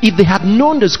 If they had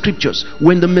known the scriptures,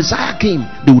 when the Messiah came,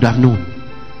 they would have known.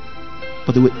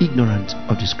 But they were ignorant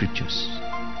of the scriptures.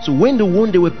 So when the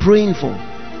one they were praying for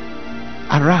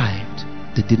arrived,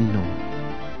 they didn't know.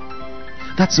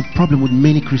 That's the problem with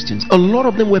many Christians. A lot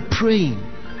of them were praying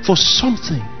for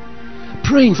something,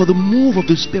 praying for the move of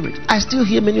the Spirit. I still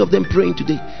hear many of them praying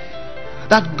today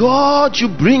that God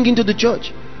should bring into the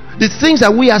church the things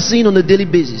that we are seeing on a daily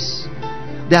basis.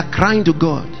 They are crying to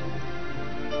God.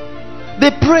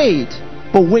 They prayed,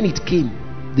 but when it came,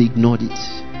 they ignored it.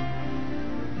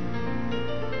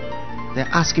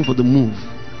 They're asking for the move.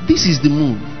 This is the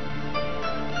move.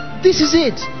 This is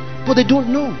it. But they don't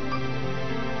know.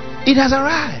 It has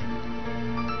arrived.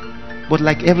 But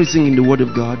like everything in the Word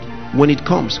of God, when it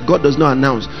comes, God does not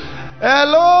announce,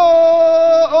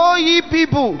 hello, oh ye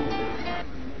people.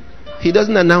 He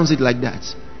doesn't announce it like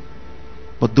that.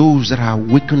 But those that are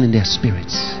awakened in their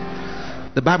spirits.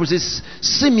 The Bible says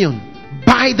Simeon,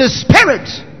 by the Spirit,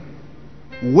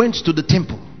 went to the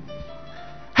temple.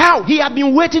 How? He had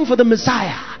been waiting for the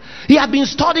Messiah. He had been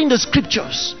studying the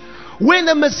scriptures. When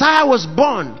the Messiah was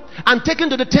born and taken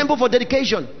to the temple for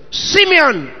dedication,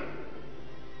 Simeon,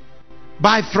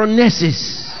 by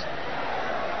phronesis,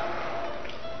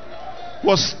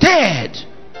 was stirred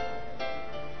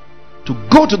to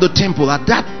go to the temple at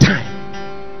that time.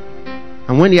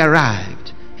 And when he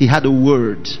arrived, he had a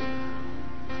word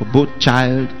for both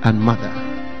child and mother.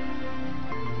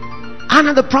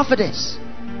 Anna the prophetess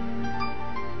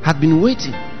had been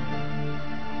waiting.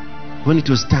 When it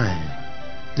was time,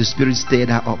 the Spirit stirred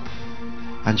her up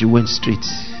and she went straight.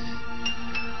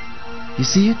 You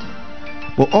see it?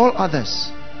 But all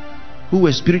others who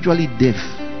were spiritually deaf,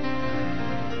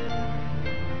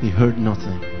 they heard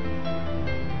nothing.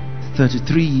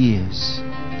 33 years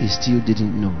they still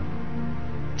didn't know,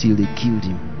 till they killed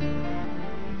him.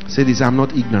 Say this, I'm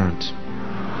not ignorant.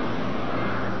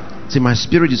 Say, my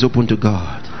spirit is open to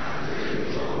God.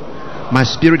 My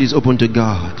spirit is open to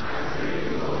God.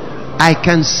 I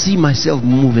can see myself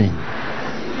moving.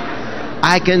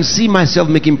 I can see myself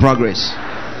making progress.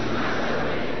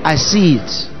 I see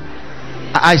it.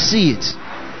 I see it.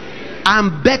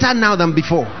 I'm better now than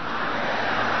before.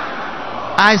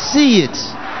 I see it.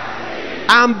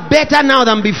 I'm better now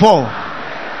than before.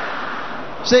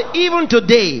 Say, even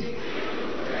today,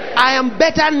 I am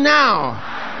better now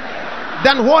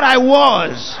than what I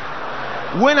was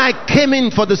when I came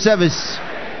in for the service.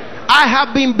 I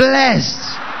have been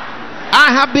blessed.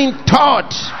 I have been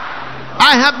taught.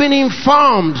 I have been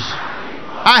informed.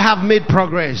 I have made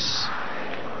progress.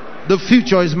 The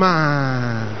future is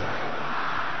mine.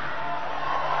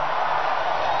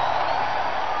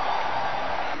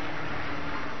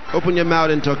 Open your mouth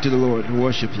and talk to the Lord.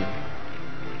 Worship Him.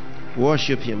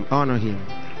 Worship Him. Honor Him.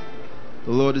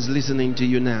 The Lord is listening to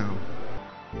you now.